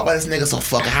want to get caught by this nigga, so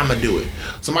fuck it, how I'm gonna do it.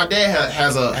 So my dad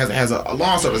has a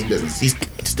lawn service business. He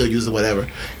still uses it, whatever.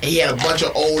 And he had a bunch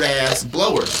of old ass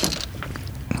blowers.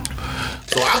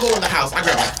 So I go in the house, I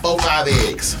grab like 4 or 5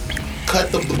 eggs,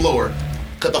 cut the blower,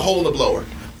 cut the hole in the blower.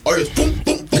 Or it's boom,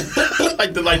 boom, boom, boom,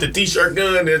 boom. like the t-shirt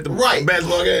gun and the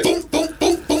basketball gun. Boom, boom,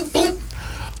 boom, boom, boom.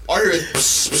 Or it's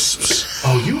psh, psh, psh.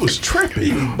 Oh, you was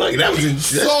tripping. Like, that was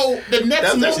So the next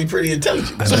that's morning, actually pretty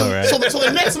intelligent. I know, right? so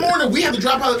the next morning we had to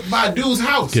drop out by a dude's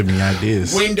house. Give me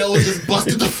ideas. Windows just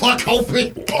busted the fuck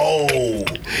open. Oh,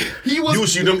 He was you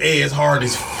shoot them eggs hard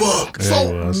as fuck.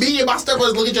 so me and my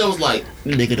stepbrothers look at each other, was like,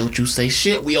 nigga, don't you say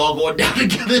shit. We all going down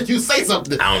together if you say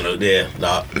something. I don't know.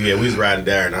 Yeah, we was riding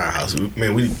down in our house. We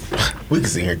could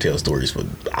sit here and tell stories for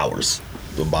hours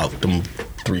about them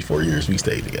 3-4 years we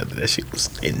stayed together. That shit was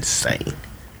insane.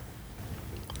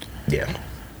 Yeah.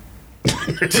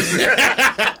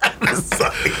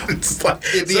 It's like,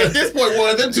 At this point, one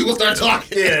of them two will start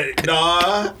talking. yeah,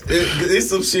 nah, it's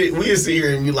some shit. We sit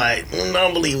here and be like, I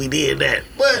don't believe we did that.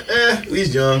 But we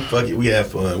was young. Fuck it, we had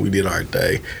fun. We did our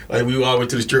thing. Like, we all went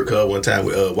to the strip club one time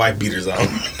with wife beaters on.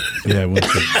 Yeah, went to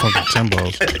fucking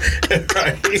Timbo's.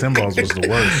 Right. Timbo's was the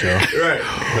worst, yo. Right.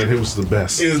 But it was the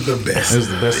best. It was the best. It was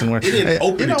the best in the world. It didn't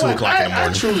open at 2 o'clock in the I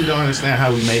morning. truly don't understand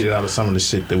how we made it out of some of the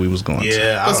shit that we was going to.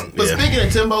 Yeah, But speaking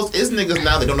of Timbo's, it's niggas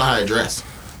now that don't know how to dress.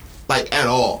 Like, at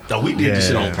all. No, we did this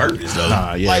shit on Yeah. purpose, though.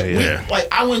 Nah, yeah, Like, yeah.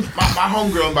 I went, my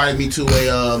homegirl invited me to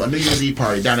a New Year's Eve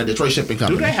party down at Detroit Shipping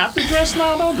Company. Do they have to dress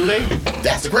now, though? Do they?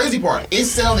 That's the crazy part. It's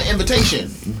selling the invitation.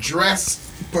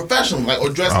 Dress professional, like or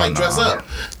dress dress up.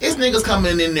 It's niggas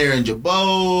coming in there in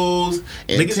Jabos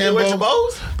and Niggas still wear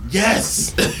Jabos?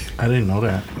 Yes. I didn't know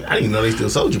that. I didn't even know they still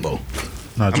sold Jabos.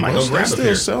 No, I might go grab a still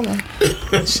pair. sell them.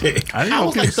 Shit. I didn't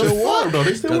know people still wore them though.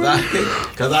 They still wear them.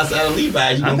 Cause I said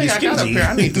Levi's, you I gonna be think I skinny got a jeans. pair.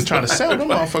 I need to try to sell them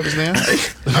motherfuckers then.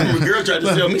 I remember a girl tried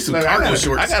to sell me some Look, cargo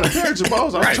shorts. I got a pair of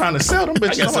Jabos. I'm Right. trying to sell them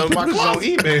bitches. got I'm some gonna of put my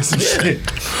this on eBay and some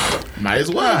shit. Might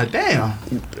as well. God damn.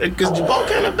 Cause Jabot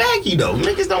kind of baggy though.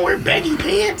 Niggas don't wear baggy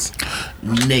pants.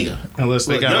 Nigga. Unless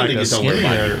they Look, got young like a niggas don't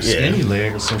wear skinny baggy.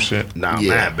 leg or some shit. Nah,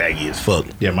 Yeah. mine baggy as fuck.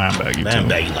 Yeah, mine baggy Mine too.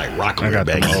 baggy like rock I got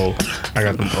them baggy. old. I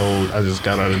got them old. I just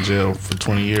got out of jail for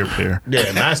 20-year pair.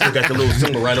 Yeah, mine still got the little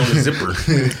symbol right on the zipper.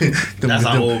 That's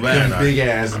how old man. Big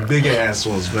ass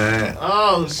ones, man.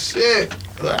 Oh shit.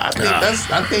 I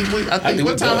think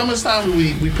what time? How much time do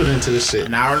we put into this shit?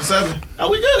 An hour and 7. Oh,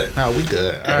 we good. Oh, we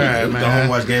good. All right, we man. Go home and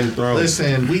watch Game of Thrones.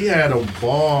 Listen, we had a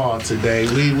ball today.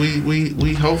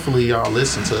 We hopefully y'all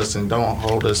listen to us and don't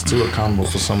hold us too accountable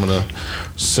for some of the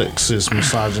sexist,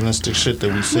 misogynistic shit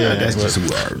that we said. that's But just who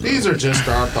we are. these are just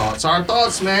our thoughts. Our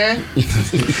thoughts, man.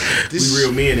 We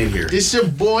real men in here. This your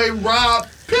boy Rob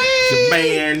P.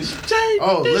 Man.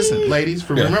 Oh, listen, ladies.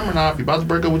 Remember now, if you're about to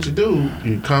break up with your dude,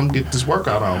 you come get this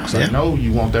workout on. Because I know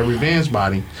you want that revenge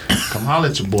body. Come holler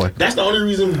at your boy. That's the only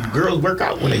reason girls work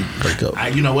out when they break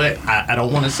up. You know what? I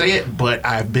don't want to say it, but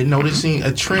I've been noticing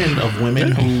a trend of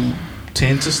women who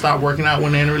tend to stop working out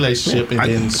when they're in a relationship, and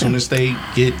then as soon as they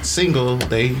get single,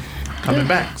 they coming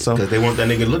back. So Because they want that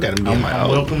nigga to look at them and be like, I'm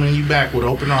oh. welcoming you back with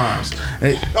open arms.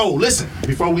 Oh, listen,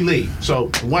 before we leave. So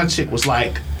one chick was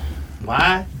like,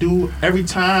 why do every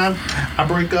time I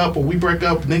break up or we break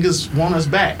up, niggas want us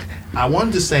back? I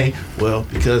wanted to say, well,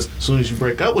 because as soon as you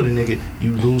break up with a nigga,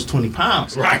 you lose 20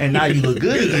 pounds. Right. And now you look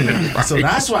good again. So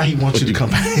that's why he wants you to come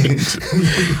back.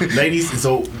 Ladies,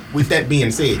 so with that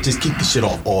being said, just keep the shit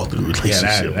off all through the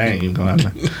relationship. that ain't even gonna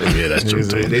happen. Yeah, that's true.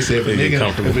 They say if a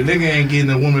nigga ain't getting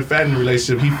a woman fat in a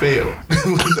relationship, he failed.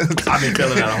 I've been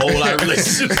telling out a whole lot of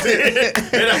relationships.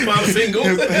 And that's why I'm single.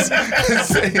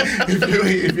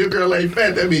 if your girl ain't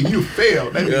fat, that means you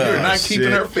failed. That means you're not shit.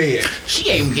 keeping her fed. She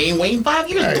ain't gained weight in 5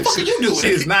 years. What the fuck are you doing? She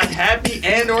is not happy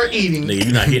and or eating. Nigga,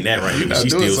 you're not getting that right. Not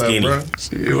She's doing still something,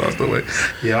 skinny. bro. She lost the weight.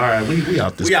 Yeah, all right. We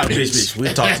out this. We out, bitch.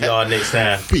 We'll talk to y'all next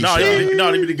time. No,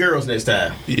 it'll be the girls next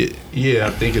time. Yeah, I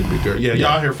think it'd be good. Yeah,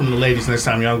 y'all hear from the ladies next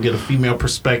time. Y'all get a female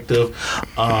perspective.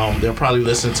 They'll probably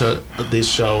listen to this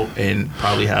show and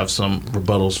probably have some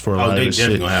rebuttals for a lot they of the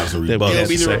definitely shit. gonna have some that we rebuttals. have to It'll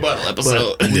be the say. rebuttal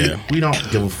episode. But Yeah. we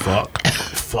don't give a fuck.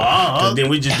 Cause then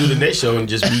we just do the next show and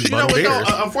just be You know butter what? bears.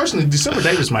 No, unfortunately, December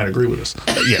Davis might agree with us.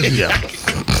 Yeah.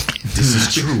 This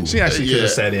is true. She actually could Yeah.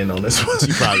 have sat in on this one.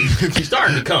 She's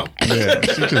starting to come. Yeah,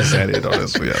 she could have sat in on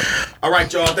this one. Yeah. All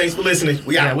right, y'all. Thanks for listening.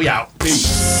 We out. Yeah, we out.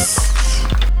 Peace.